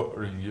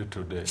troubling you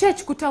today? Ki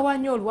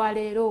ekikutawaanya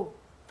olwaleero?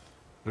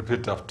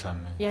 Repeat after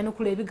me.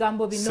 Yanukula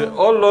ebigambo bino. Say,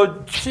 oh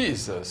Lord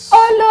Jesus,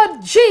 Oh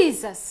Lord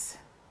Jesus,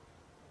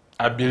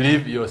 I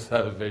believe your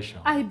salvation.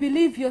 I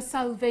believe your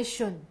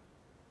salvation.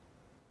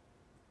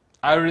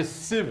 I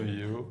receive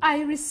you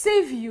I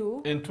receive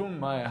you into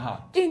my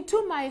heart,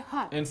 into my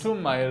heart, into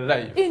my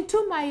life.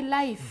 into my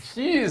life.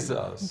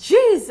 Jesus,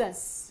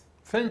 Jesus,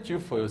 thank you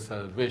for your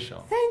salvation.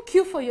 thank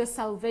you for your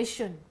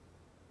salvation.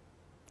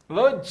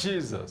 Lord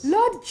Jesus,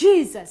 Lord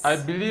Jesus, I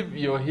believe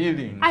your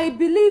healing. I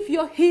believe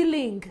your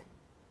healing.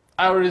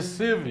 I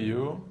receive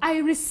you I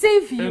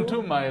receive you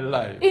into my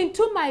life.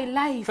 into my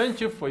life. Thank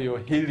you for your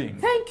healing.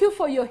 Thank you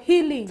for your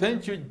healing.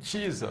 Thank you,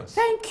 Jesus.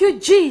 Thank you,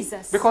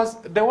 Jesus.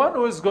 Because the one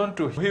who is going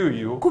to heal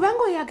you Kubanga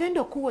oyo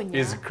agenda okuwonya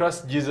is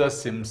Christ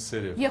Jesus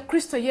himself. ye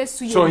Kristo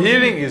Yesu So yennyini.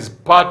 healing is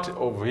part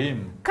of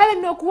him.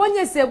 Kale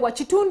n'okuwonyezebwa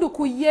kitundu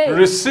ku ye.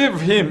 Receive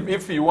him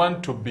if you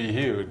want to be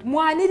healed.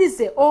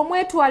 Mwanirize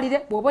omwetwalire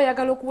bw'oba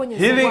oyagala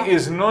okuwonyezebwa. Healing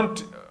is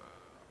not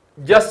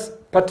just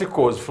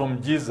particles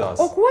from Jesus.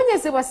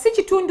 Okuwonyezebwa si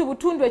kitundu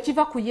butundu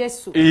ekiva ku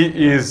Yesu. He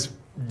is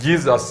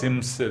Jesus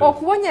himself.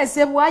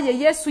 Okuwonyezebwa ye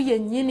Yesu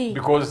yennyini.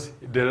 Because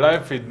the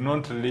life he did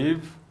not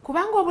live,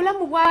 Kubanga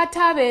obulamu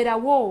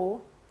bw'ataabeerawo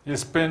he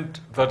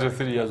spent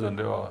 33 years on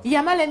the earth.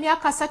 yamala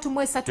emyaka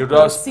 33 He would ku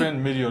have nsi. spent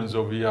millions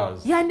of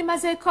years.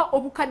 Yandimazeeko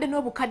obukadde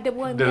n'obukadde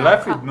The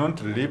life he bw'emyaka. did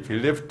not live, he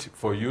left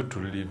for you to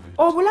live it.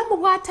 Obulamu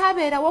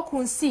bw'ataabeerawo ku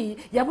nsi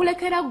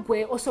yabulekera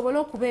ggwe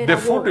osobole The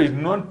food okubeerawo. he did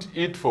not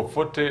eat for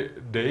 40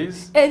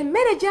 days,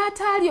 Emmere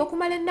gy'ataali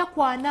okumala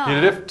ennaku ana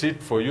he left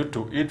it for you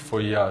to eat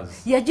for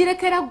years.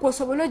 yagirekera ggwe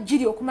osobole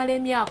ogirya okumala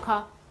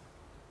emyaka.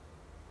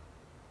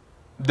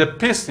 The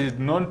peace he did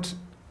not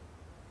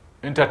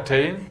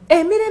entertain,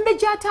 Emirembe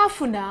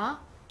gy'ataafuna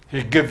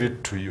he gave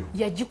it to you.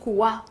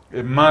 yagikuwa.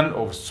 A man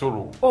of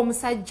sorrow,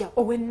 Omusajja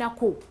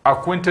ow'ennaku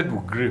acquainted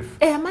with grief.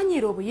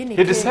 eyamanyiira He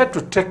obuyinike. decided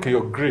to take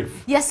your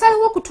grief.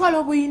 Yasalawo okutwala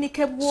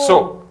obuyinike bwo.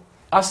 So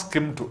ask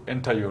him to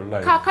enter your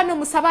life. Kaakano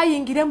musaba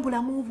ayingire mu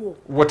bulamu bwo.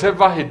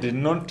 Whatever he did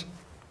not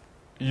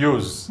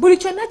use, Buli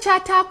kyonna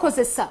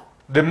ky'ataakozesa,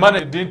 the money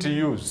he didn't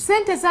use,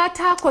 ssente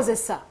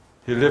z'ataakozesa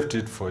he left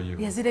it for you.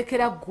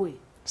 yazirekera ggwe.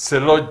 Say,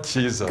 Lord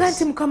Kanti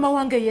Jesus, Mukama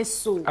wange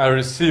Yesu, I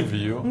receive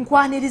you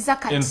nkwaniriza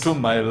kati into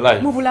my mu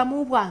life.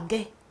 bulamu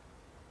bwange.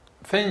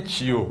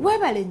 Thank you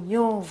Weebale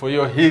nnyo for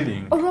your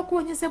healing.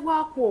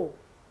 olw'okuwonyezebwa kwo.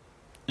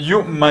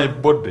 You, my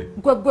body.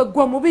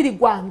 Gwe omubiri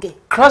gwange.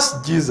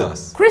 Christ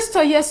Jesus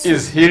Kristo Yesu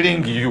is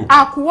healing you.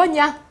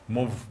 akuwonya.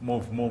 Move.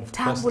 Christ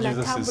Tambula,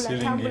 Jesus is tambula,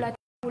 healing you. tambula.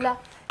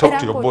 Talk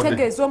to your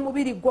body.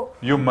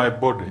 You, my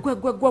body.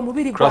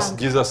 Christ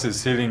Jesus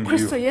is healing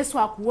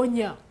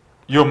you.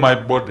 You, my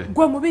body.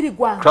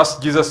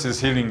 Christ Jesus is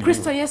healing you.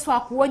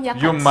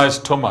 You, my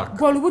stomach.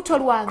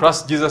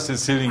 Christ Jesus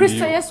is healing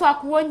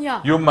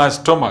you. You, my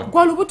stomach.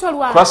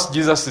 Christ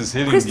Jesus is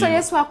healing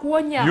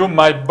you. You,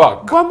 my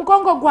back.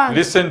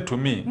 Listen to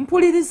me.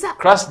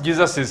 Christ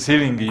Jesus is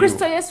healing you.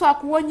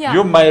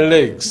 You, my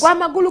legs.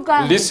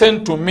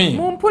 Listen to me.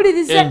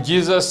 In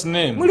Jesus'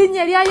 name.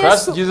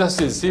 Christ Jesus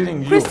is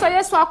healing you.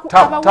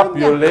 Tap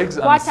your legs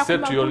and say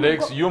to your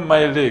legs, you,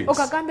 my legs.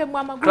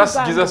 Christ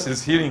Jesus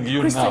is healing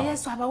you now.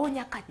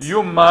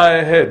 You, my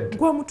head.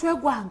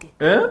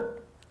 Eh?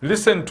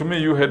 Listen to me,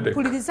 you headache.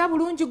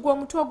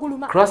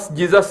 Christ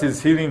Jesus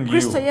is healing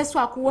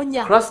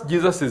you. Christ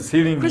Jesus is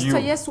healing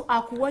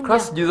you.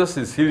 Christ Jesus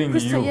is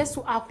healing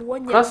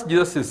you. Christ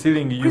Jesus is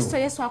healing you.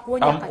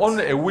 I'm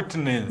only a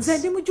witness.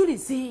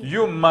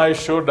 You, my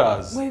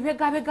shoulders.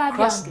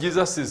 Christ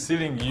Jesus is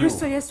healing you.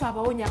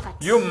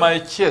 You, my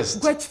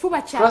chest.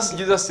 Christ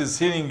Jesus is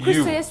healing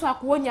you.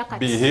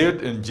 Be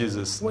healed in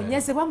Jesus'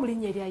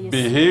 name.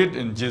 Be healed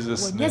in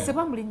Jesus' name.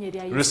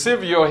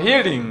 Receive your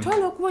healing.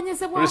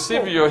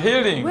 Receive your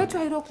healing.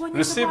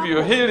 Receive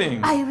your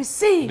healing. I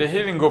receive the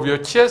healing of your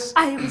chest.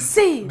 I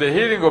receive the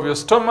healing of your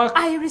stomach.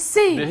 I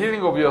receive the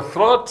healing of your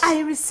throat.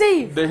 I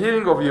receive the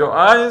healing of your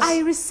eyes. I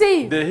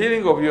receive the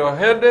healing of your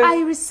headache.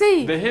 I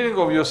receive the healing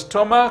of your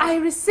stomach. I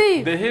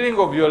receive the healing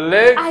of your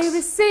legs. I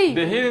receive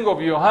the healing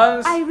of your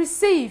hands. I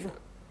receive.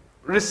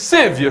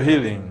 Receive your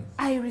healing.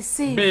 I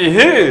receive. Be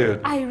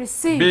healed. I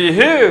receive. Be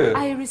healed.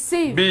 I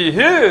receive. Be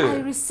healed. I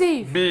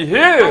receive. Be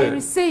healed. I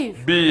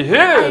receive. Be I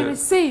healed.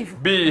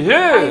 receive. Be healed.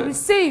 I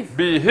receive.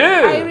 Be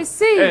healed. I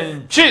receive.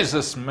 In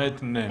Jesus'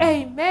 mighty name.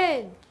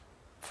 Amen.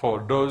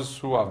 For those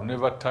who have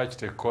never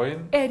touched a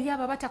coin, Eri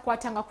abo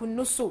batakwatanga ku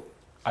nnusu.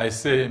 I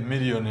say a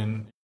million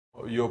in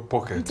your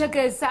pocket.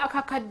 Ntegeeza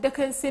akakadde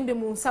k'ensimbi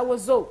mu nsawo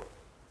zo.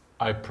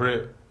 I pray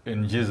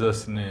in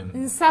Jesus' name.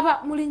 Nsaba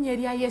mu linnya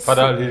erya Yesu.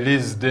 Father,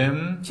 release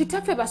them.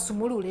 Kitaffe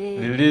basumulule.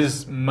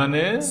 Release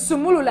money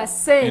Sumulula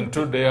ssente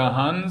into their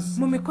hands,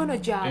 mu mikono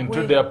gyabwe.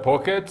 into their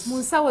pockets, Mu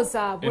nsawo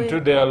zaabwe. into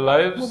their Mu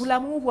lives,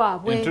 bulamu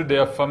bwabwe. into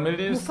their Mu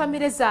families.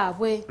 famire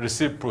zaabwe.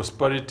 Receive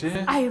prosperity.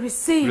 I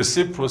receive.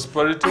 Receive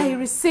prosperity. I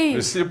receive.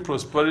 Receive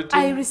prosperity.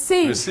 I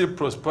receive. Receive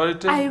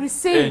prosperity. I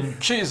receive. In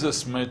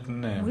Jesus' mighty Mu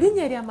name.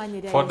 linnya ery'amaanyi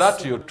erya For that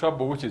Yesu. your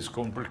trouble which is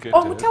complicated,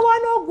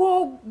 Omutawaana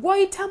ogwo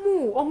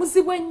gw'oyitamu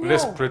omuzibu ennyo.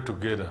 let's pray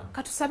together.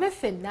 Katusabe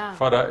ffenna.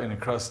 Father, in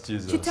Christ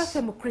Jesus.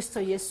 Kitaffe mu Kristo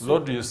Yesu.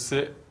 Lord, you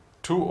say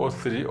 2 or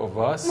 3 of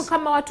us.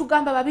 Mukama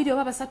watugamba babiri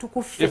oba basatu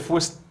ku ffe. If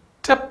we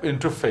step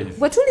into faith,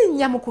 Bwe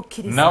tulinnya mu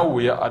kukkiriza. now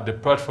we are at the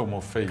platform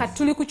of faith. Kati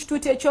tuli ku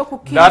kituuti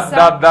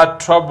eky'okukkiriza. That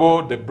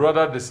trouble the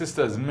brother, the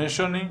sister is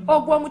mentioning,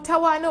 Ogwo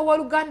omutawaana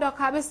owooluganda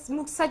akabe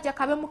musajja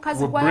kabe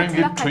mukazi we bring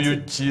it to you,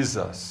 kati.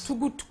 Jesus.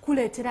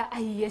 Tukuleetera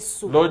ayi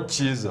Yesu. Lord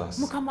Jesus,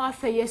 Mukama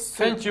waffe Yesu.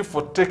 thank you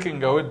for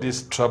taking away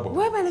this trouble.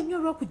 Weebale nnyo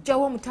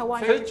olw'okuggyawo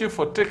omutawaana. Thank you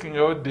for taking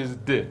away this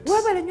debt.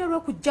 Weebale nnyo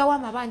olw'okuggyawo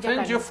amabanja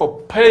Thank you gano. for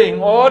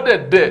paying all the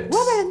debts.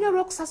 Weebale nnyo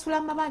olw'okusasula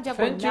amabanja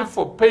Thank you gonna.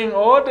 for paying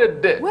all the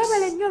debts.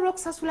 Weebale nnyo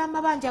olw'okusasula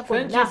amabanja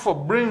Thank you gonna. for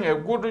bringing a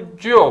good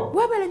job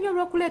Weebale nnyo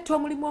olw'okuleeta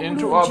omulimu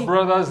into our omulungi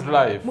brother's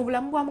life, mu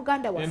bulamu bwa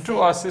muganda waffe.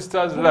 into our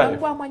sister's Mu bulamu life.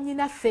 bwa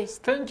mwannyinaffe.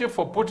 Thank you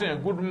for putting a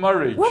good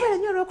marriage Weebale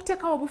nnyo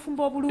olw'okuteekawo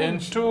obufumbo obulungi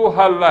into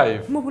her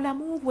life. mu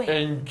bulamu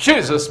bwe. In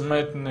Jesus'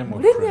 mighty name Mu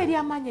we linnya pray.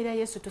 ery'amaanyi erya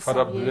Yesu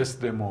Father, tusabye. bless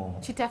them all.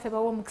 Kitaffe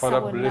bawe omukisa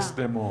Father, bonna. bless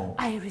them all.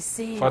 I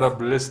receive. Father,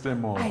 bless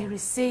them all. I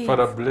receive.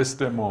 Father, bless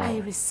them all. I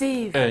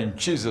receive. In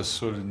Jesus'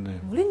 holy name.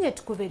 Mu linnya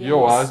ettukuvu erya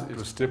Yours Yesu. is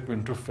to step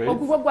into faith.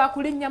 Ogugwe gwa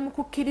kulinnya mu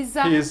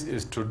kukkiriza. His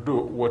is to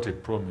do what he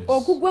promised.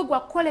 Ogugwe gwa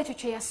kukola ekyo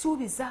kye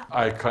yasuubiza.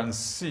 I can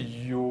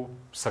see you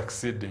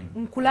succeeding.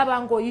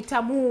 Nkulaba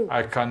ng'oyitamu.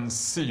 I can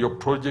see your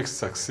projects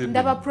succeeding.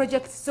 Ndaba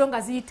projekiti zo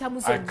nga ziyitamu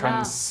I can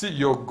zonna. see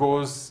your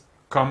goals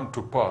come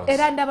to pass.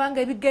 Era ndaba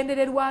nga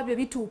ebigendererwa byo I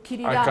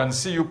bituukirira. can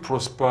see you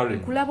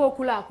prospering. Nkulaba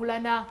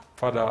okulaakulana.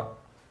 Father,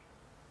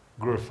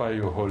 glorify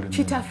your holy name.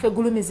 Kitaffe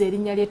gulumiza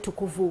erinnya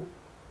ly'ettukuvu.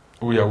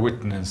 We are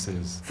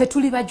witnesses. Ffe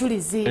tuli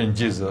bajulizi. In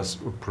Jesus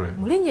we pray.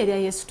 Mu linnya erya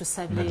Yesu May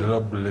tusabye. the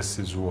Lord bless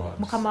his words.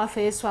 Mukama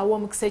waffe Yesu awa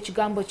omukisa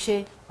ekigambo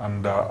kye.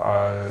 And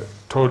I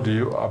told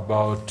you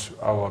about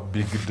our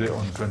big day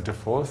on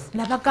 24th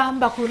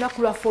Nabagamba ku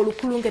lunaku lwaffe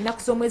olukulu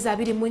ng'ennaku z'omwezi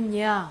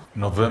 24.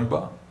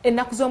 November.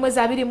 Ennaku z'omwezi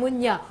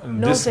 24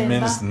 And this November.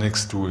 means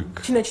next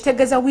week. Kino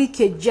kitegeeza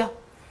wiiki ejja.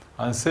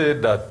 And say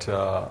that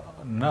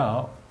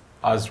now,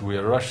 as we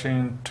are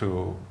rushing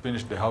to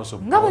finish the house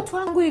of Nga bwe God,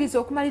 twanguyiriza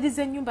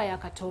okumaliriza ennyumba ya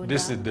Katonda.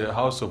 this is the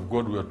house of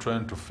God we are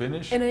trying to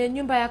finish. Eno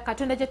y'ennyumba ya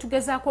Katonda gye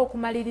tugezaako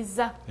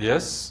okumaliriza.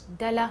 Yes.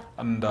 Ddala.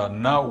 And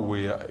now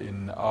we are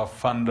in our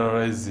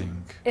fundraising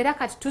Era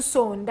kati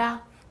tusonda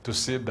to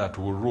see that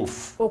we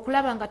roof.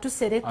 okulaba nga And you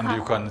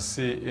tusereka. can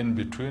see in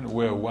between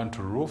where we want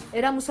to roof.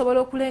 Era musobola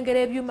okulengera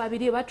ebyuma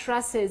biri oba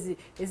trusses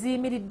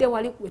eziyimiridde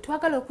wali we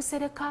twagala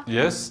okusereka.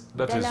 Yes,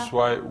 that is Ddala.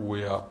 why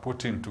we are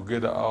putting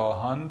together our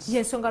hands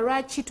Y'ensonga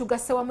lwaki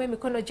tugase wamu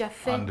emikono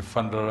gyaffe and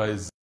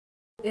fundraise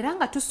era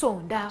nga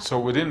tusonda. So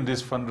within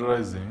this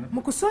fundraising,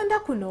 Mu kusonda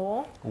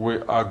kuno we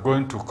are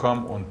going to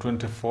come on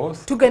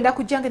 24th, tugenda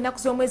kujjanga ennaku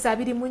z'omwezi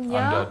 24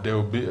 and there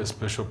will be a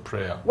special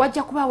prayer.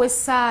 wajja kubaawo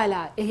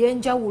essaala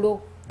ey'enjawulo.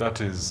 That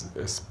is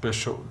a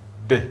special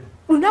day.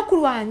 Lunaku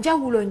lwa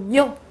njawulo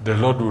nnyo. The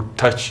Lord will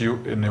touch you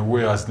in a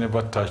way has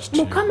never touched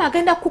you. Mukama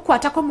agenda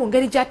kukukwatako mu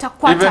ngeri Even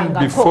gy'atakukwatangako.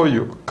 before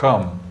you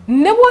come,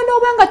 Ne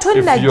bw'onooba nga if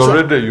you're tonnajja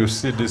ready, you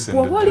see this in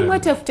bw'oba oli the dream.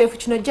 mweteefuteefu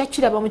kino ojja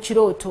kiraba mu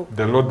kirooto.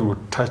 The Lord will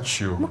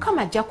touch you.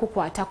 Mukama ajja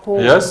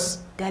kukwatako.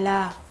 Yes?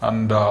 Ddala.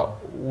 And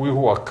we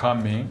who are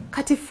coming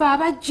Kati ffe to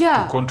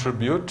abajja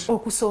contribute,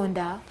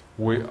 okusonda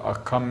we are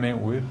coming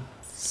with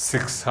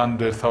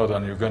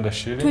 600,000 Uganda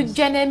shillings.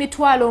 tujja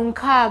n'emitwalo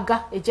 60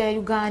 egya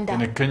Uganda.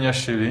 In Kenya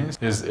shillings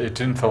is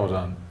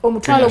 18,000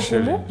 Omutwalo Kenya gumu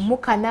shillings. mu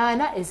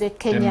 8 ez'e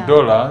Kenya. In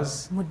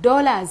dollars, Mu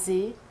dollars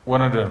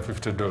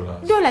 $150.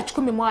 dola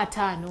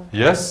 150.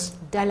 Yes?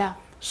 Ddala.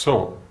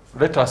 So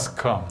let us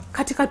come.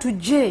 Kati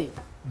katujje.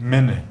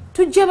 Many.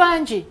 Tujje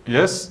bangi.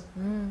 Yes?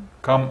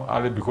 Come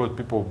early because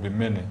people will be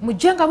many.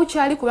 Mujje nga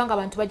bukyali kubanga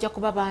abantu bajja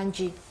kuba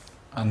bangi.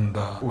 And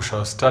we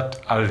shall start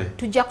early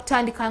Tujja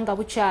kutandika nga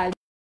bukyali.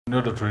 in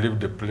order to leave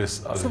the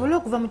place early. Sobole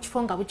okuva mu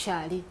kifo nga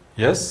bukyali.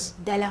 Yes?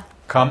 Ddala.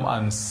 Come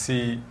and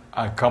see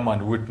and come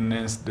and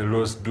witness the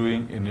Lord's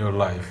doing in your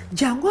life.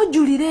 Jangu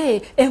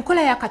ojulire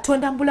enkola ya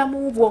Katonda mu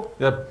bulamu bwo.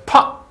 Yeah,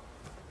 pa!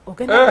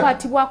 Ogenda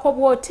kukwatibwako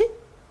bw'oti.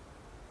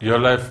 Your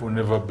life will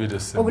never be the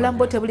same. Obulamu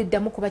bwo again.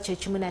 tebuliddamu kuba kye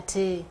kimu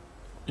nate.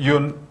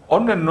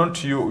 Only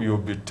not you, you'll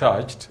be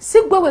touched,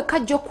 Si ggwe wekka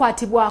ajja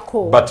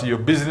okukwatibwako. but your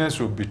business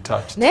will be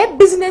touched. Naye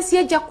bizinesi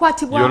ye ejja Your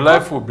kukwatibwako.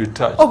 life will be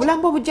touched.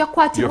 Obulamu bwo bujja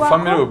Your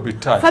family will kukwatibwako. be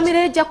touched. Famire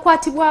ye ejja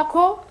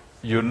kukwatibwako.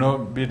 You'll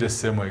not be the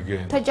same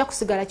again. Tojja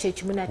kusigala kye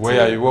kimu Where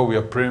nate. you are, we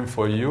are praying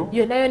for you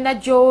Yonna yonna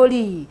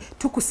gy'oli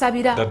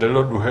tukusabira. that the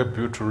Lord will help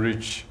you to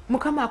reach.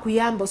 Mukama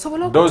akuyamba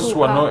osobole Those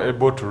who are not okutuuka.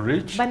 able to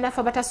reach,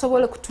 Bannaffe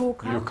abatasobole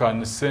kutuuka. you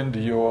can send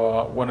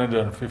your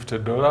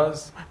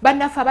 $150.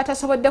 Bannaffe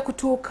abatasobodde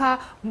kutuuka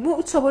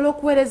musobola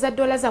okuweereza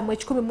dola zammwe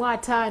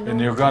 150. In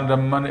Uganda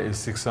money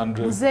is Muze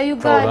 600,000.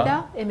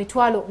 Uganda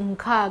emitwalo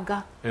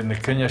 60. In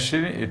Kenya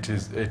shilling it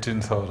is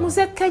 18,000.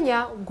 Muze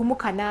Kenya gumu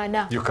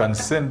 8. You can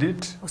send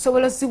it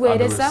Osobola and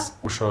oziweereza.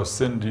 we shall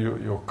send you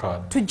your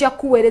card. Tujja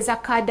kuweereza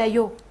kaada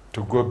yo.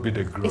 To God be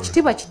the glory.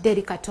 Ekitiibwa kidde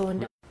eri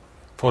Katonda.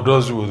 For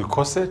those with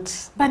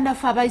corsets,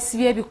 Bannaffe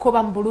abayisibye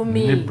ebikoba mu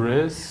bulumi. knee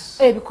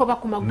brace, Ebikoba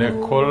ku magulu.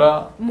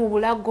 nekola, Mu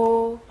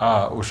bulago.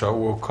 we shall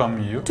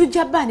welcome you.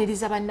 Tujja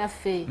baaniriza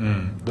bannaffe.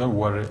 Don't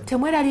worry. The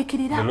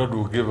Temweraliikirira. Lord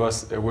will give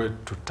us a way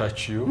to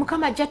touch you.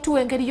 Mukama ajja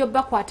tuwa engeri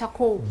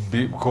y'obbakwatako.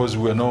 Because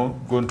we are not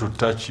going to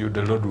touch you,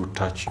 the Lord will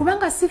touch you.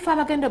 Kubanga si ffe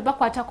abagenda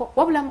obbakwatako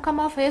wabula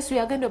Mukama waffe Yesu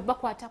yagenda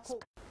obbakwatako.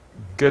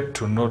 Get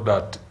to know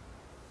that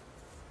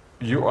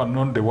you are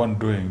not the one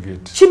doing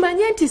it.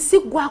 Kimanye nti si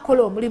ggwe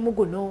akola omulimu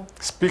guno.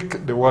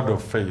 Speak the word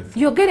of faith.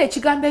 Yogera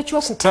ekigambo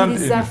Stand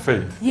eky'okukkiriza. in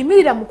faith.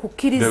 Yimirira mu The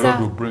kukkiriza. Lord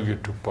will bring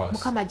it to pass.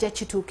 Mukama ajja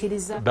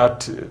kituukiriza.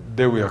 That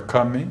day we are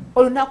coming,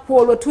 Olunaku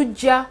olwo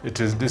tujja. it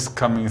is this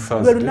coming Lwe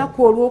Thursday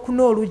lunaku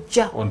olwokuna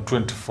olujja. on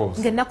 24th.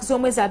 Ng'ennaku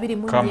z'omwezi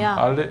 24. Come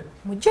early,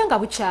 Mujje nga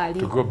bukyali.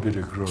 to God be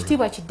the glory.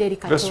 Kitiibwa kidde eri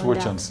Let's watch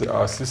Katonda. and see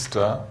our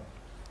sister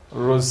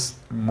Rose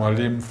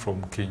Mwalim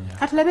from Kenya.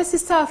 Katulabe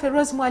sisita waffe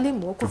Rose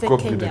Mwalimu okuva To e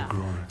God be the Kenya.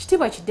 glory.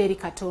 Kitiibwa kidde eri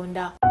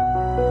Katonda.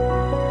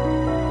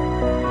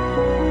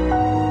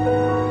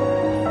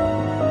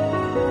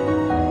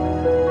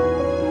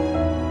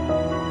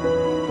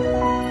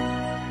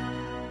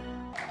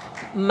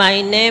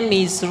 My name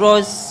is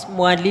Rose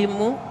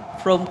Mwalimu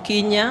from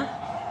Kenya.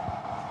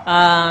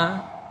 I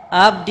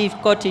have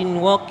difficulty in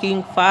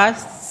walking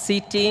fast,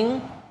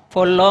 sitting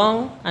for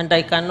long, and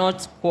I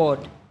cannot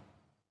squat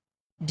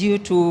due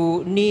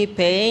to knee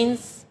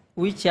pains,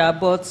 which are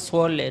both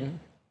swollen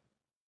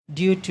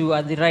due to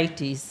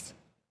arthritis.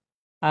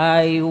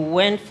 I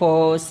went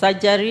for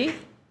surgery.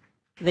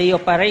 They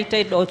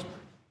operated on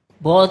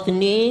both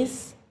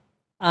knees,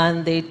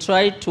 and they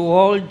tried to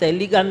hold the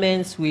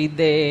ligaments with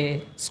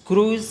the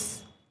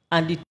screws,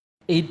 and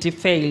it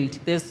failed.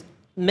 The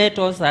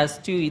metals are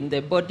still in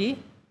the body.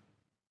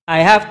 I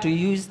have to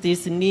use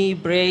this knee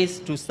brace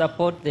to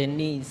support the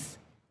knees.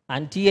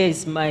 And here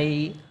is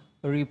my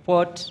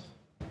report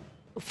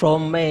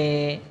from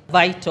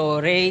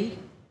Vital Ray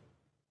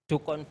to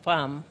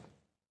confirm.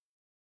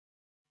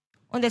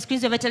 On the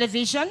screens of a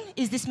television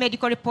is this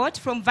medical report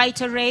from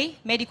Vital Ray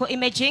Medical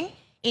Imaging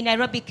in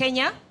Nairobi,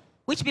 Kenya,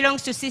 which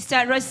belongs to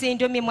Sister Rosie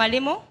Ndomi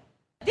Mwalimu.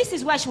 This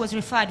is where she was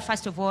referred,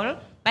 first of all,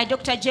 by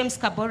Dr. James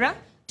Kabora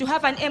to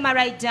have an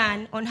MRI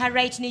done on her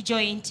right knee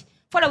joint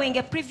following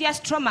a previous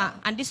trauma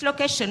and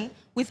dislocation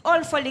with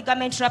all 4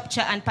 ligament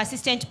rupture and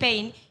persistent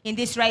pain in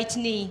this right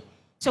knee.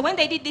 So when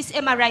they did this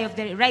MRI of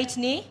the right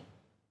knee,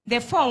 they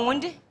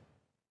found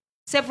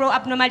several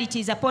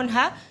abnormalities upon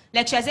her.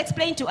 Like she has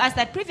explained to us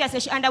that previously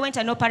she underwent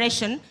an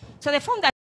operation. So they found that